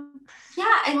conversations with them. Yeah,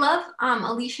 I love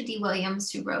Alicia D. Williams,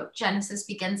 who wrote Genesis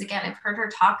Begins Again. I've heard her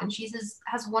talk, and she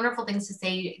has wonderful things to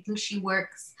say. I think she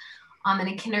works in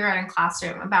a kindergarten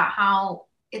classroom about how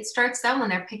it starts them when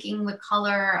they're picking the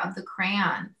color of the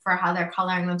crayon for how they're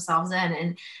coloring themselves in.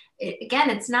 And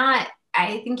it's not,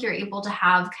 I think you're able to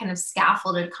have kind of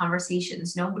scaffolded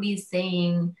conversations. Nobody's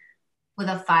saying with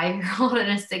a 5-year-old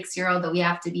and a 6-year-old that we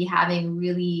have to be having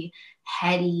really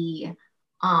heady,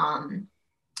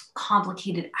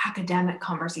 complicated academic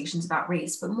conversations about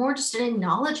race, but more just an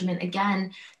acknowledgement,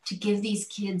 again, to give these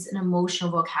kids an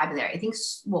emotional vocabulary. I think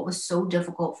what was so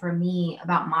difficult for me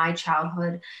about my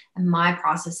childhood and my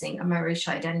processing of my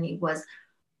racial identity was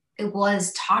it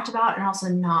was talked about and also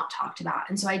not talked about.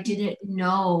 And so I didn't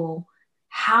know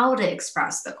how to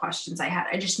express the questions I had.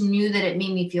 I just knew that it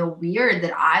made me feel weird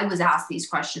that I was asked these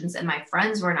questions and my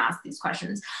friends weren't asked these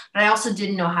questions. But I also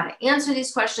didn't know how to answer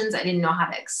these questions. I didn't know how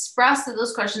to express that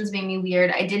those questions made me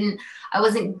weird. I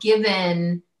wasn't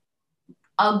given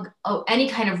any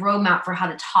kind of roadmap for how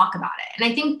to talk about it.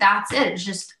 And I think that's it. It's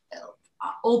just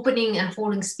opening and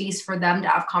holding space for them to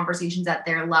have conversations at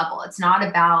their level. It's not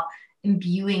about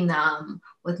imbuing them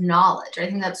with knowledge. I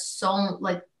think that's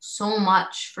so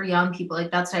much for young people. Like,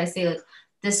 that's what I say, like,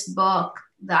 this book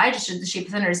that I just did, The Shape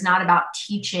of Thunder, is not about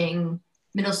teaching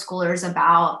middle schoolers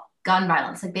about gun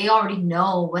violence. Like, they already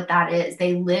know what that is.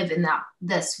 They live in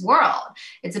this world.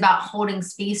 It's about holding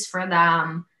space for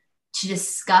them to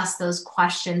discuss those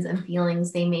questions and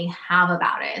feelings they may have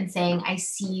about it, and saying, I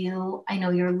see you. I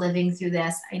know you're living through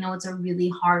this. I know it's a really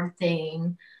hard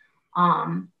thing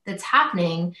that's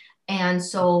happening. And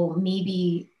so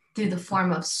maybe through the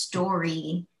form of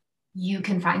story, you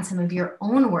can find some of your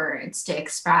own words to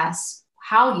express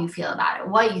how you feel about it,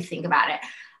 what you think about it.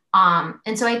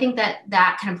 And so I think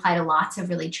that can apply to lots of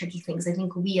really tricky things. I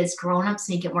think we as grownups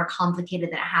make it more complicated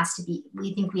than it has to be.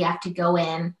 We think we have to go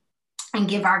in and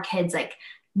give our kids like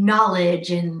knowledge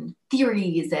and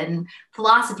theories and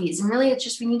philosophies. And really, it's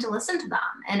just we need to listen to them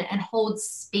and hold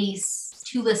space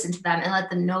to listen to them and let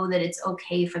them know that it's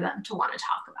okay for them to want to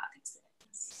talk about these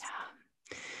things.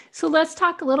 Yeah. So let's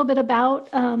talk a little bit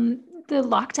about the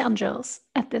lockdown drills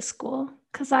at this school,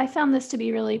 because I found this to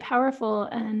be really powerful.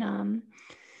 And,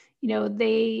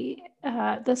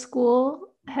 the school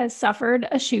has suffered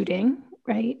a shooting,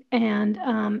 right? And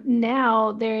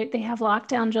now they have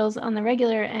lockdown drills on the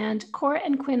regular, and Cora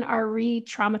and Quinn are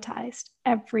re-traumatized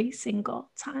every single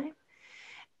time.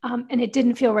 And it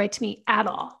didn't feel right to me at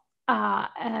all.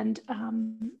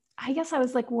 I guess I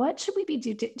was like, what should we be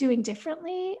doing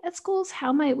differently at schools?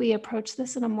 How might we approach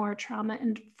this in a more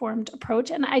trauma-informed approach?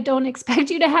 And I don't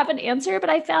expect you to have an answer, but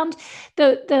I found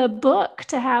the book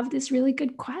to have these really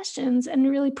good questions and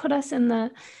really put us in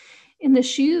the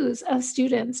shoes of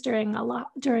students during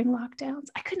lockdowns.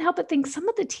 I couldn't help but think some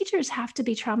of the teachers have to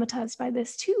be traumatized by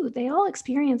this too. They all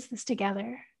experience this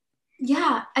together.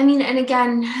 Yeah. I mean, and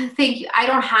again, thank you. I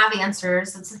don't have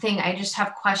answers. That's the thing. I just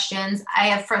have questions. I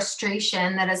have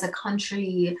frustration that as a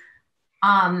country,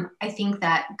 I think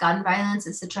that gun violence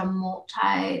is such a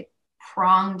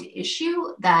multi-pronged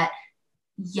issue that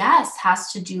yes,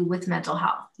 has to do with mental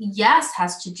health. Yes,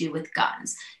 has to do with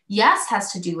guns. Yes,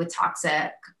 has to do with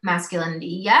toxic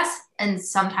masculinity. Yes, and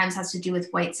sometimes has to do with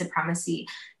white supremacy.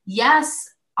 Yes,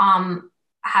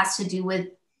 has to do with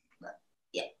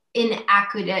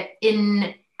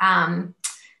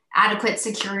adequate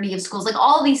security of schools. Like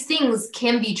all these things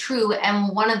can be true,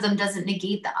 and one of them doesn't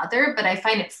negate the other. But I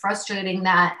find it frustrating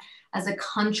that as a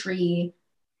country,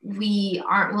 we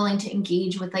aren't willing to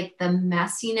engage with like the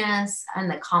messiness and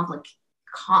the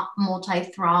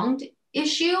multi-thronged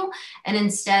issue, and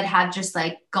instead have just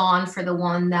like gone for the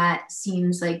one that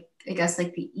seems like, I guess,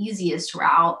 like the easiest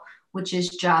route, which is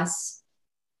just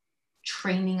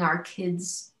training our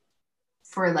kids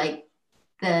for like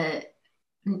the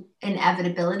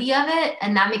inevitability of it.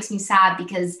 And that makes me sad,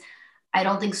 because I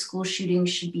don't think school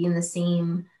shootings should be in the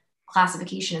same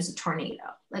classification as a tornado.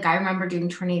 Like I remember doing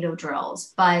tornado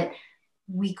drills, but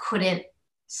we couldn't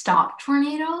stop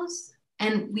tornadoes,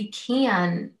 and we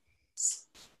can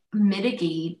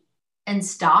mitigate and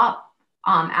stop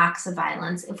acts of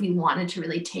violence if we wanted to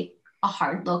really take a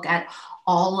hard look at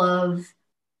all of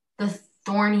the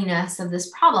thorniness of this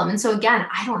problem. And so again,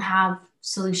 I don't have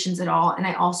solutions at all. And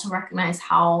I also recognize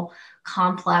how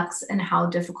complex and how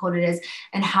difficult it is,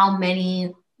 and how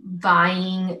many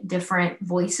vying different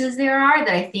voices there are,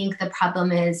 that I think the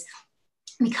problem is,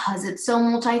 because it's so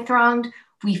multi-thronged,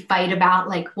 we fight about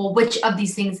like, well, which of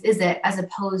these things is it, as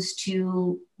opposed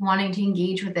to wanting to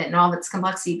engage with it and all of its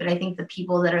complexity. But I think the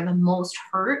people that are the most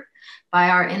hurt by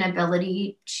our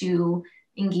inability to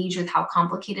engage with how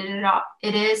complicated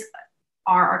it is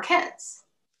are our kids.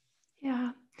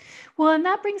 Yeah. Well, and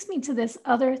that brings me to this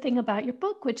other thing about your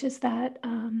book, which is that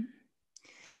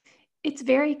it's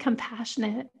very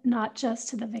compassionate, not just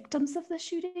to the victims of the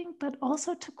shooting, but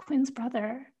also to Quinn's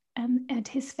brother and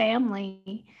his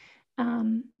family.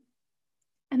 And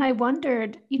I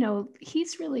wondered,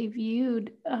 he's really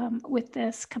viewed with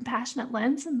this compassionate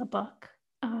lens in the book,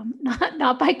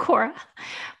 not by Cora,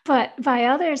 but by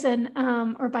others, and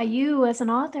or by you as an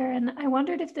author. And I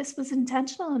wondered if this was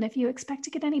intentional, and if you expect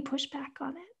to get any pushback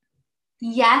on it.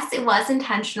 Yes, it was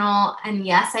intentional. And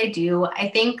yes, I do. I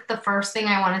think the first thing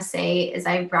I want to say is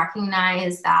I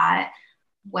recognize that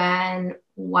when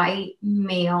white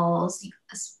males,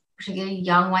 particularly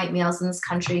young white males in this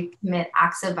country, commit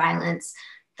acts of violence,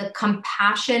 the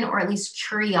compassion, or at least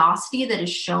curiosity, that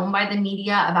is shown by the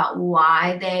media about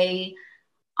why they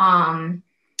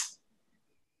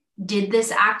did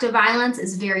this act of violence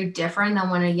is very different than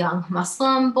when a young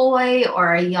Muslim boy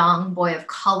or a young boy of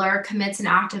color commits an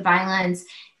act of violence.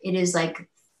 It is like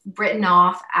written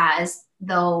off as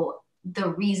though the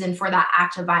reason for that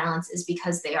act of violence is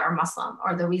because they are Muslim,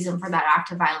 or the reason for that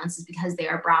act of violence is because they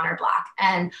are brown or Black.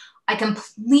 And I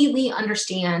completely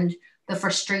understand the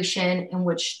frustration in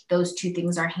which those two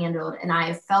things are handled. And I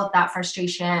have felt that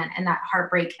frustration and that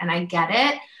heartbreak, and I get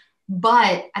it.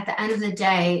 But at the end of the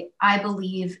day, I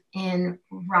believe in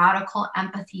radical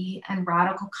empathy and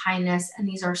radical kindness. And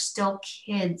these are still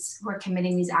kids who are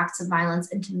committing these acts of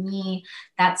violence. And to me,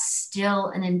 that's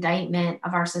still an indictment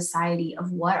of our society,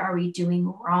 of what are we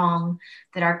doing wrong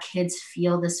that our kids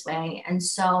feel this way. And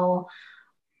so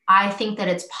I think that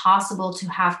it's possible to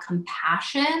have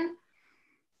compassion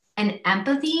and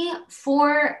empathy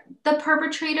for the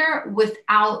perpetrator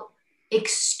without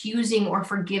excusing or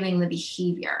forgiving the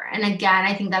behavior. And again,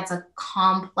 I think that's a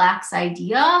complex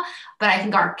idea, but I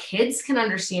think our kids can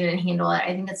understand and handle it.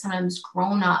 I think that sometimes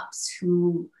grown-ups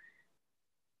who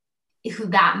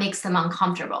that makes them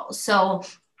uncomfortable. So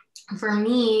for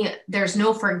me, there's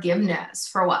no forgiveness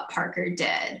for what Parker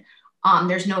did.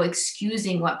 There's no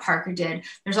excusing what Parker did.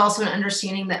 There's also an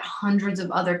understanding that hundreds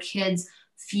of other kids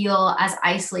feel as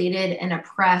isolated and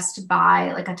oppressed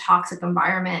by like a toxic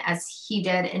environment as he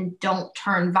did, and don't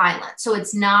turn violent. So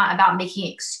it's not about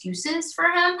making excuses for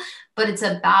him, but it's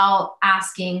about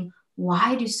asking,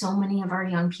 why do so many of our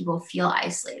young people feel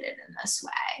isolated in this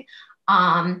way?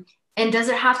 And does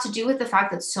it have to do with the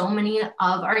fact that so many of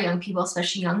our young people,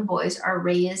 especially young boys, are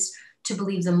raised to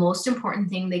believe the most important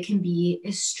thing they can be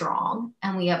is strong?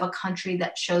 And we have a country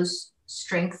that shows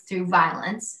strength through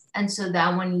violence. And so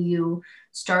then when you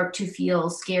start to feel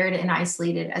scared and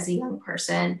isolated as a young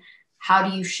person, how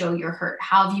do you show your hurt?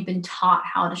 How have you been taught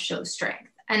how to show strength?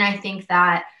 And I think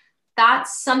that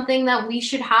that's something that we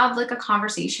should have like a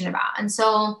conversation about. And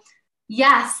so,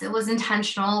 yes, it was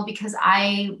intentional, because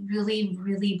I really,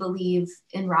 really believe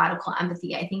in radical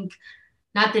empathy. I think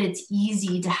not that it's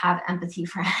easy to have empathy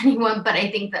for anyone, but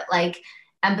I think that like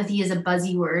empathy is a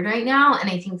buzzy word right now. And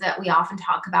I think that we often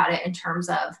talk about it in terms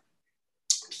of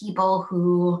people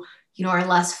who are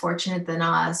less fortunate than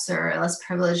us or less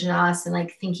privileged than us, and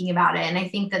like thinking about it. And I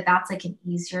think that that's like an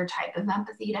easier type of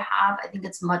empathy to have. I think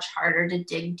it's much harder to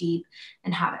dig deep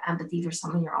and have empathy for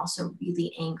someone you're also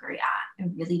really angry at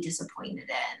and really disappointed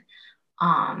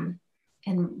in,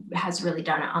 and has really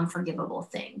done an unforgivable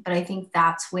thing. But I think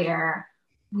that's where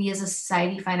we as a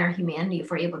society find our humanity, if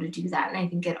we're able to do that. And I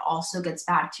think it also gets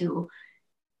back to,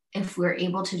 if we're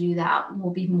able to do that,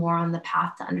 we'll be more on the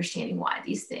path to understanding why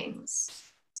these things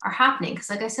are happening.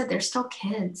 Because like I said, they're still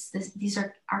kids. These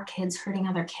are our kids hurting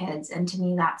other kids. And to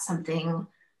me, that's something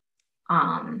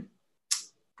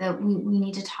that we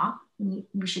need to talk. We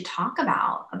should talk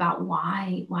about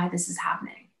why this is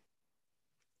happening.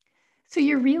 So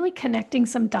you're really connecting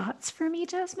some dots for me,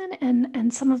 Jasmine.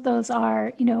 And some of those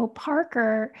are,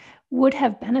 Parker would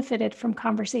have benefited from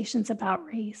conversations about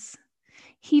race.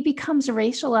 He becomes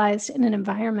racialized in an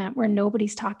environment where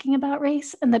nobody's talking about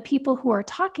race, and the people who are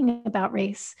talking about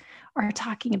race are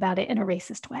talking about it in a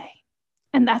racist way.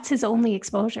 And that's his only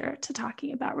exposure to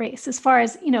talking about race. As far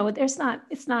as, you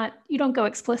don't go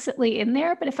explicitly in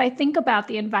there, but if I think about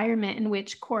the environment in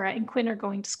which Cora and Quinn are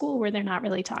going to school where they're not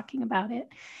really talking about it,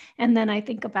 and then I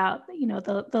think about,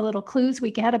 the little clues we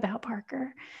get about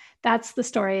Parker, that's the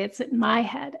story. It's in my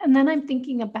head. And then I'm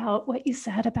thinking about what you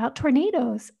said about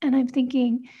tornadoes. And I'm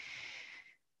thinking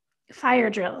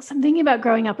fire drills. I'm thinking about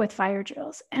growing up with fire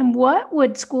drills. And what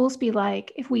would schools be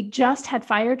like if we just had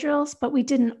fire drills, but we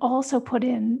didn't also put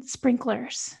in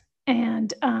sprinklers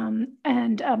and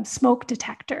smoke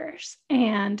detectors?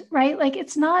 And right, like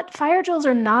fire drills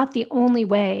are not the only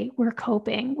way we're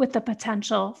coping with the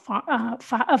potential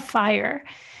of fire.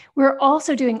 We're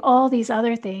also doing all these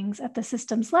other things at the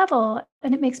systems level.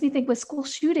 And it makes me think, with school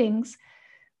shootings,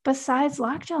 besides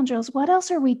lockdown drills, what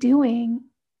else are we doing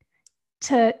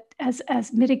as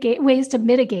ways to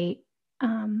mitigate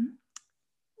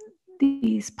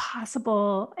these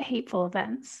possible hateful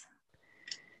events?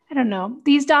 I don't know.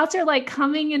 These dots are like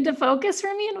coming into focus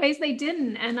for me in ways they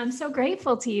didn't. And I'm so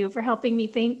grateful to you for helping me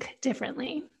think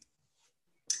differently.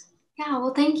 Yeah,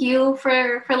 well, thank you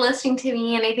for listening to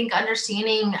me. And I think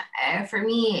understanding, for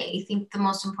me, I think the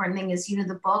most important thing is,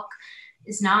 the book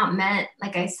is not meant,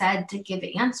 like I said, to give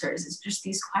answers. It's just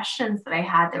these questions that I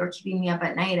had that were keeping me up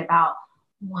at night about,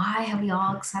 why have we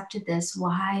all accepted this?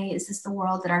 Why is this the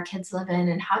world that our kids live in?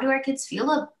 And how do our kids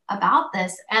feel about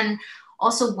this? And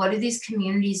also, what do these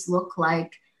communities look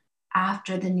like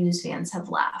after the news vans have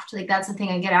left? Like, that's the thing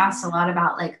I get asked a lot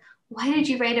about, like, why did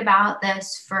you write about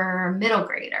this for middle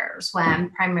graders when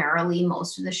primarily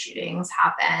most of the shootings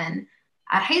happen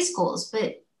at high schools?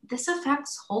 But this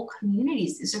affects whole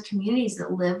communities. These are communities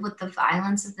that live with the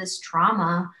violence of this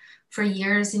trauma for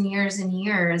years and years and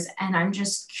years. And I'm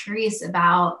just curious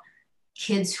about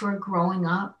kids who are growing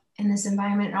up in this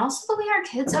environment, and also the way our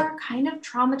kids are kind of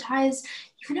traumatized,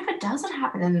 even if it doesn't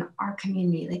happen in our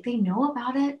community. Like, they know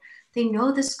about it. They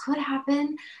know this could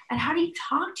happen. And how do you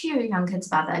talk to your young kids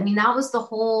about that? I mean, that was the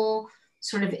whole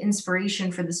sort of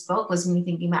inspiration for this book, was me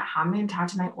thinking about how I'm going to talk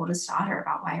to my oldest daughter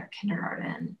about why her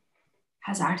kindergarten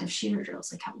has active shooter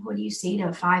drills. Like, what do you say to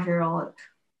a 5-year-old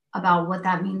about what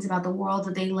that means about the world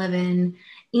that they live in?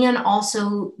 And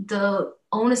also the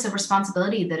onus of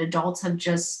responsibility that adults have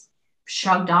just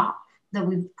shrugged off, that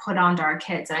we've put onto our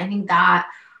kids. And I think that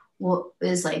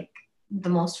is like the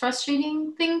most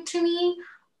frustrating thing to me,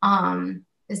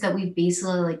 is that we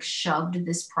basically like shoved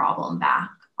this problem back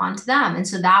onto them. And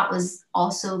so that was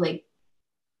also like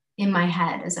in my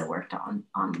head as I worked on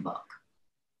the book.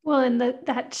 Well, and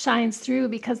that shines through,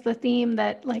 because the theme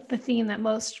that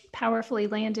most powerfully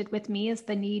landed with me is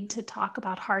the need to talk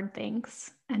about hard things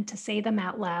and to say them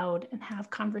out loud and have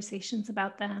conversations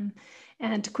about them.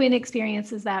 And Quinn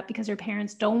experiences that because her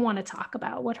parents don't want to talk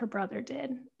about what her brother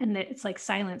did. And it's like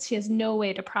silence. She has no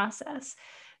way to process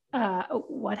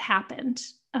what happened.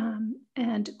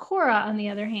 And Cora, on the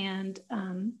other hand,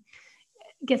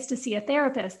 gets to see a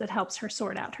therapist that helps her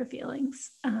sort out her feelings.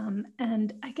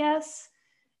 And I guess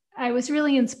I was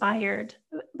really inspired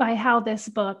by how this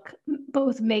book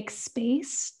both makes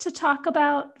space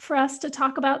for us to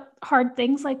talk about hard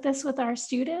things like this with our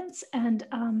students, and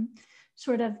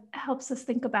sort of helps us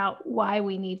think about why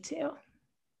we need to.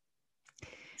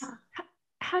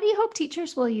 How do you hope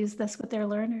teachers will use this with their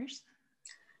learners?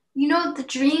 The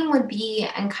dream would be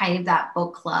in kind of that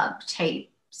book club type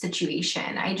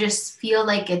situation. I just feel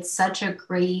like it's such a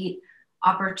great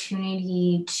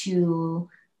opportunity to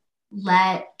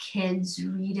let kids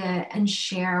read it and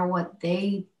share what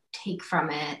they take from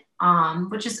it,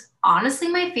 which is honestly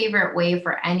my favorite way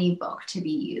for any book to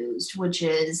be used, which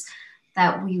is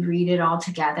that we read it all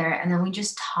together and then we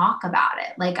just talk about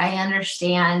it. Like, I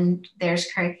understand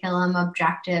there's curriculum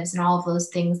objectives and all of those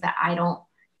things that I don't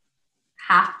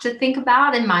have to think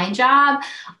about in my job.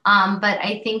 But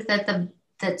I think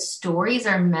that stories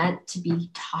are meant to be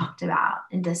talked about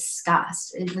and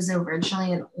discussed. It was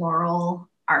originally an oral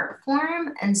art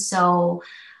form. And so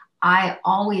I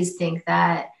always think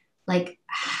that like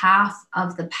half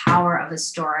of the power of a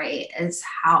story is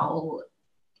how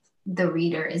the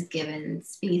reader is given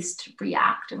space to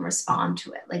react and respond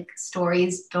to it. Like,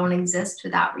 stories don't exist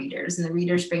without readers, and the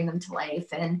readers bring them to life.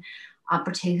 And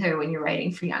particularly when you're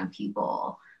writing for young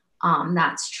people,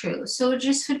 that's true. So it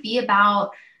just would be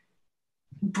about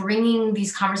bringing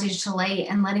these conversations to light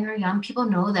and letting our young people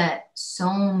know that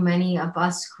so many of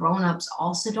us grownups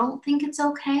also don't think it's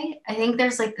okay. I think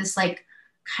there's like this like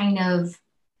kind of,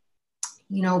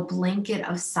 you know, blanket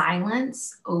of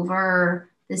silence over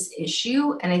this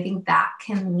issue. And I think that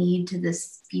can lead to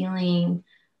this feeling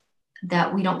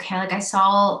that we don't care. Like, I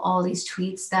saw all these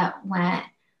tweets that went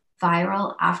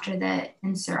viral after the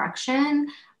insurrection,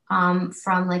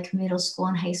 from like middle school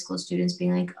and high school students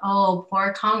being like, oh,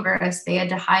 poor Congress, they had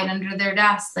to hide under their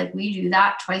desks. Like, we do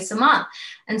that twice a month.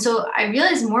 And so I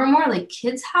realized more and more, like,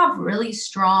 kids have really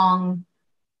strong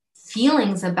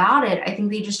feelings about it. I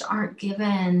think they just aren't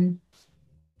given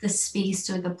the space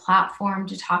or the platform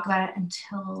to talk about it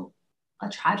until a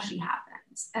tragedy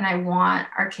happens. And I want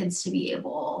our kids to be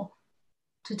able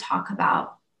to talk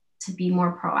about, to be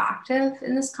more proactive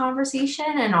in this conversation,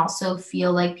 and also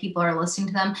feel like people are listening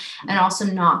to them, and also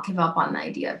not give up on the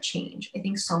idea of change. I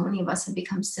think so many of us have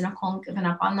become cynical and given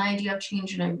up on the idea of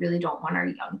change, and I really don't want our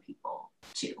young people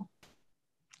to.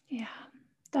 Yeah,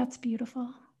 that's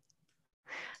beautiful.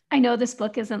 I know this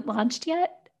book isn't launched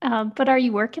yet, but are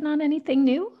you working on anything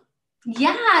new?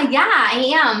 Yeah,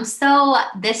 I am. So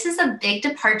this is a big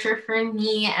departure for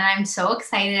me, and I'm so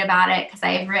excited about it because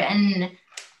I've written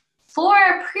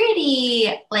 4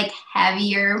 pretty like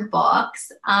heavier books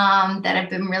that have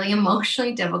been really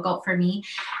emotionally difficult for me.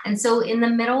 And so in the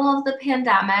middle of the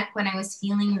pandemic, when I was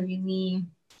feeling really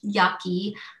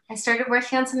yucky, I started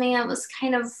working on something that was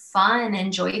kind of fun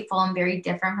and joyful and very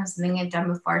different from something I've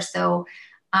done before. So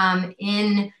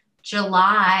in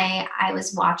July, I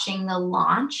was watching the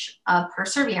launch of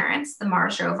Perseverance, the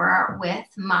Mars rover, with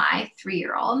my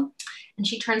 3-year-old. And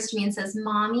she turns to me and says,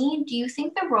 Mommy, do you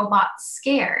think the robot's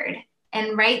scared?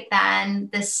 And right then,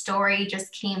 this story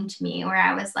just came to me where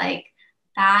I was like,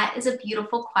 that is a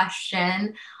beautiful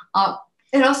question.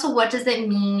 And also, what does it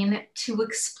mean to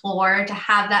explore, to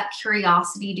have that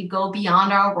curiosity, to go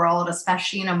beyond our world,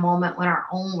 especially in a moment when our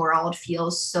own world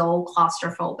feels so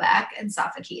claustrophobic and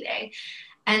suffocating?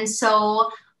 And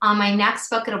so my next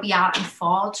book, it'll be out in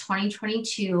fall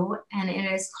 2022, and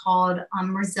it is called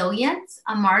Resilience,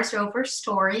 a Mars rover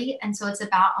story. And so it's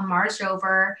about a Mars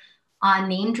rover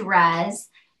named Rez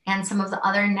and some of the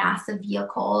other NASA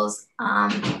vehicles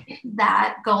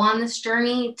that go on this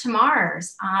journey to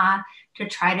Mars to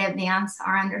try to advance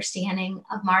our understanding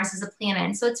of Mars as a planet.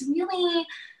 And so it's really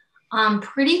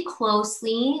pretty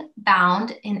closely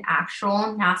bound in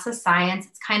actual NASA science.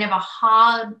 It's kind of a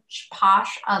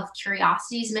hodgepodge of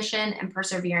Curiosity's mission and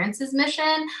Perseverance's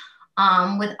mission,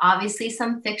 with obviously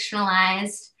some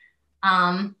fictionalized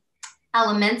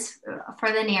elements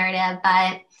for the narrative.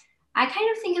 But I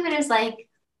kind of think of it as like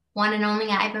One and Only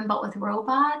Ivan, but with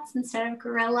robots instead of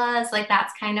gorillas. Like,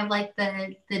 that's kind of like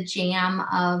the jam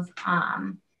of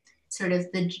sort of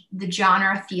the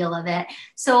genre feel of it.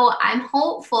 So I'm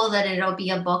hopeful that it'll be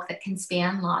a book that can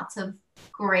span lots of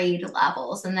grade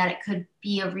levels, and that it could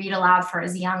be a read aloud for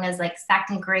as young as like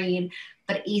 2nd grade,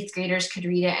 but 8th graders could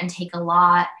read it and take a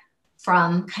lot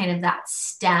from kind of that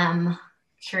STEM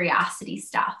curiosity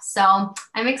stuff. So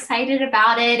I'm excited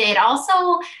about it. It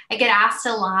also, I get asked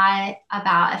a lot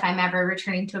about if I'm ever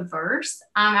returning to verse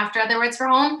after Other Words for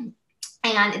Home.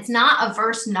 And it's not a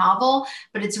verse novel,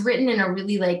 but it's written in a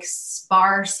really like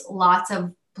sparse, lots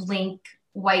of blank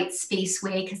white space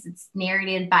way because it's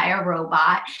narrated by a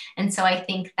robot. And so I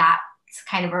think that's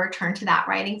kind of a return to that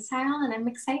writing style, and I'm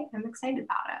excited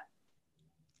about it.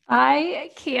 I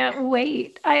can't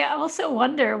wait. I also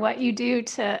wonder what you do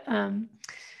to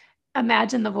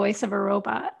imagine the voice of a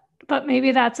robot. But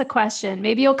maybe that's a question.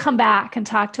 Maybe you'll come back and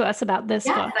talk to us about this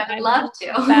book. I would love to.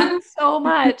 That so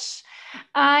much.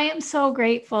 I am so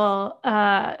grateful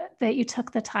that you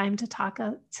took the time to talk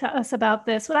to us about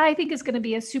this, what I think is going to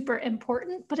be a super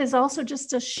important, but is also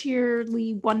just a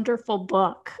sheerly wonderful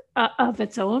book of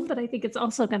its own. But I think it's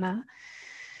also going to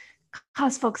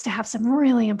cause folks to have some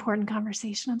really important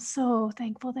conversation. I'm so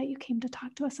thankful that you came to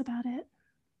talk to us about it.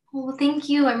 Well, thank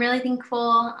you. I'm really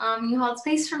thankful you held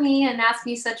space for me and asked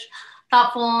me such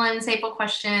thoughtful and insightful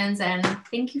questions. And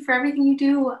thank you for everything you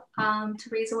do to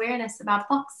raise awareness about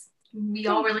books. We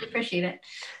all really appreciate it.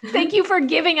 Thank you for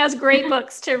giving us great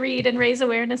books to read and raise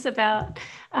awareness about.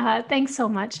 Thanks so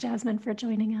much, Jasmine, for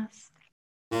joining us.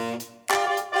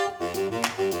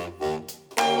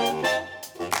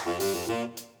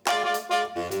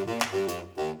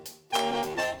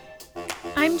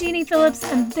 I'm Jeannie Phillips,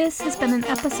 and this has been an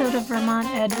episode of Vermont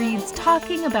Ed Reads,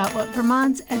 talking about what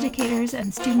Vermont's educators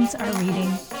and students are reading.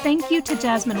 Thank you to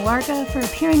Jasmine Warga for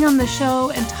appearing on the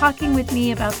show and talking with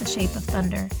me about The Shape of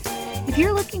Thunder. If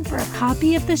you're looking for a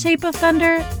copy of The Shape of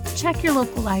Thunder, check your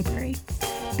local library.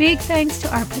 Big thanks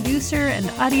to our producer and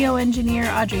audio engineer,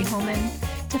 Audrey Holman.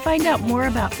 To find out more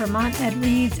about Vermont Ed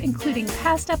Reads, including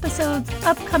past episodes,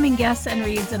 upcoming guests and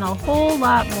reads, and a whole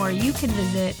lot more, you can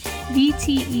visit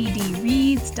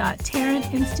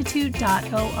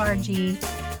vtedreads.tarrantinstitute.org.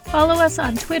 Follow us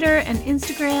on Twitter and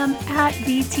Instagram at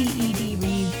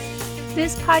vtedreads.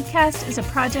 This podcast is a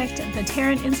project of the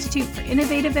Tarrant Institute for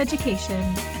Innovative Education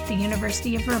at the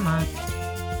University of Vermont.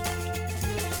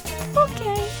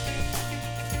 Okay.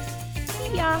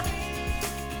 See ya.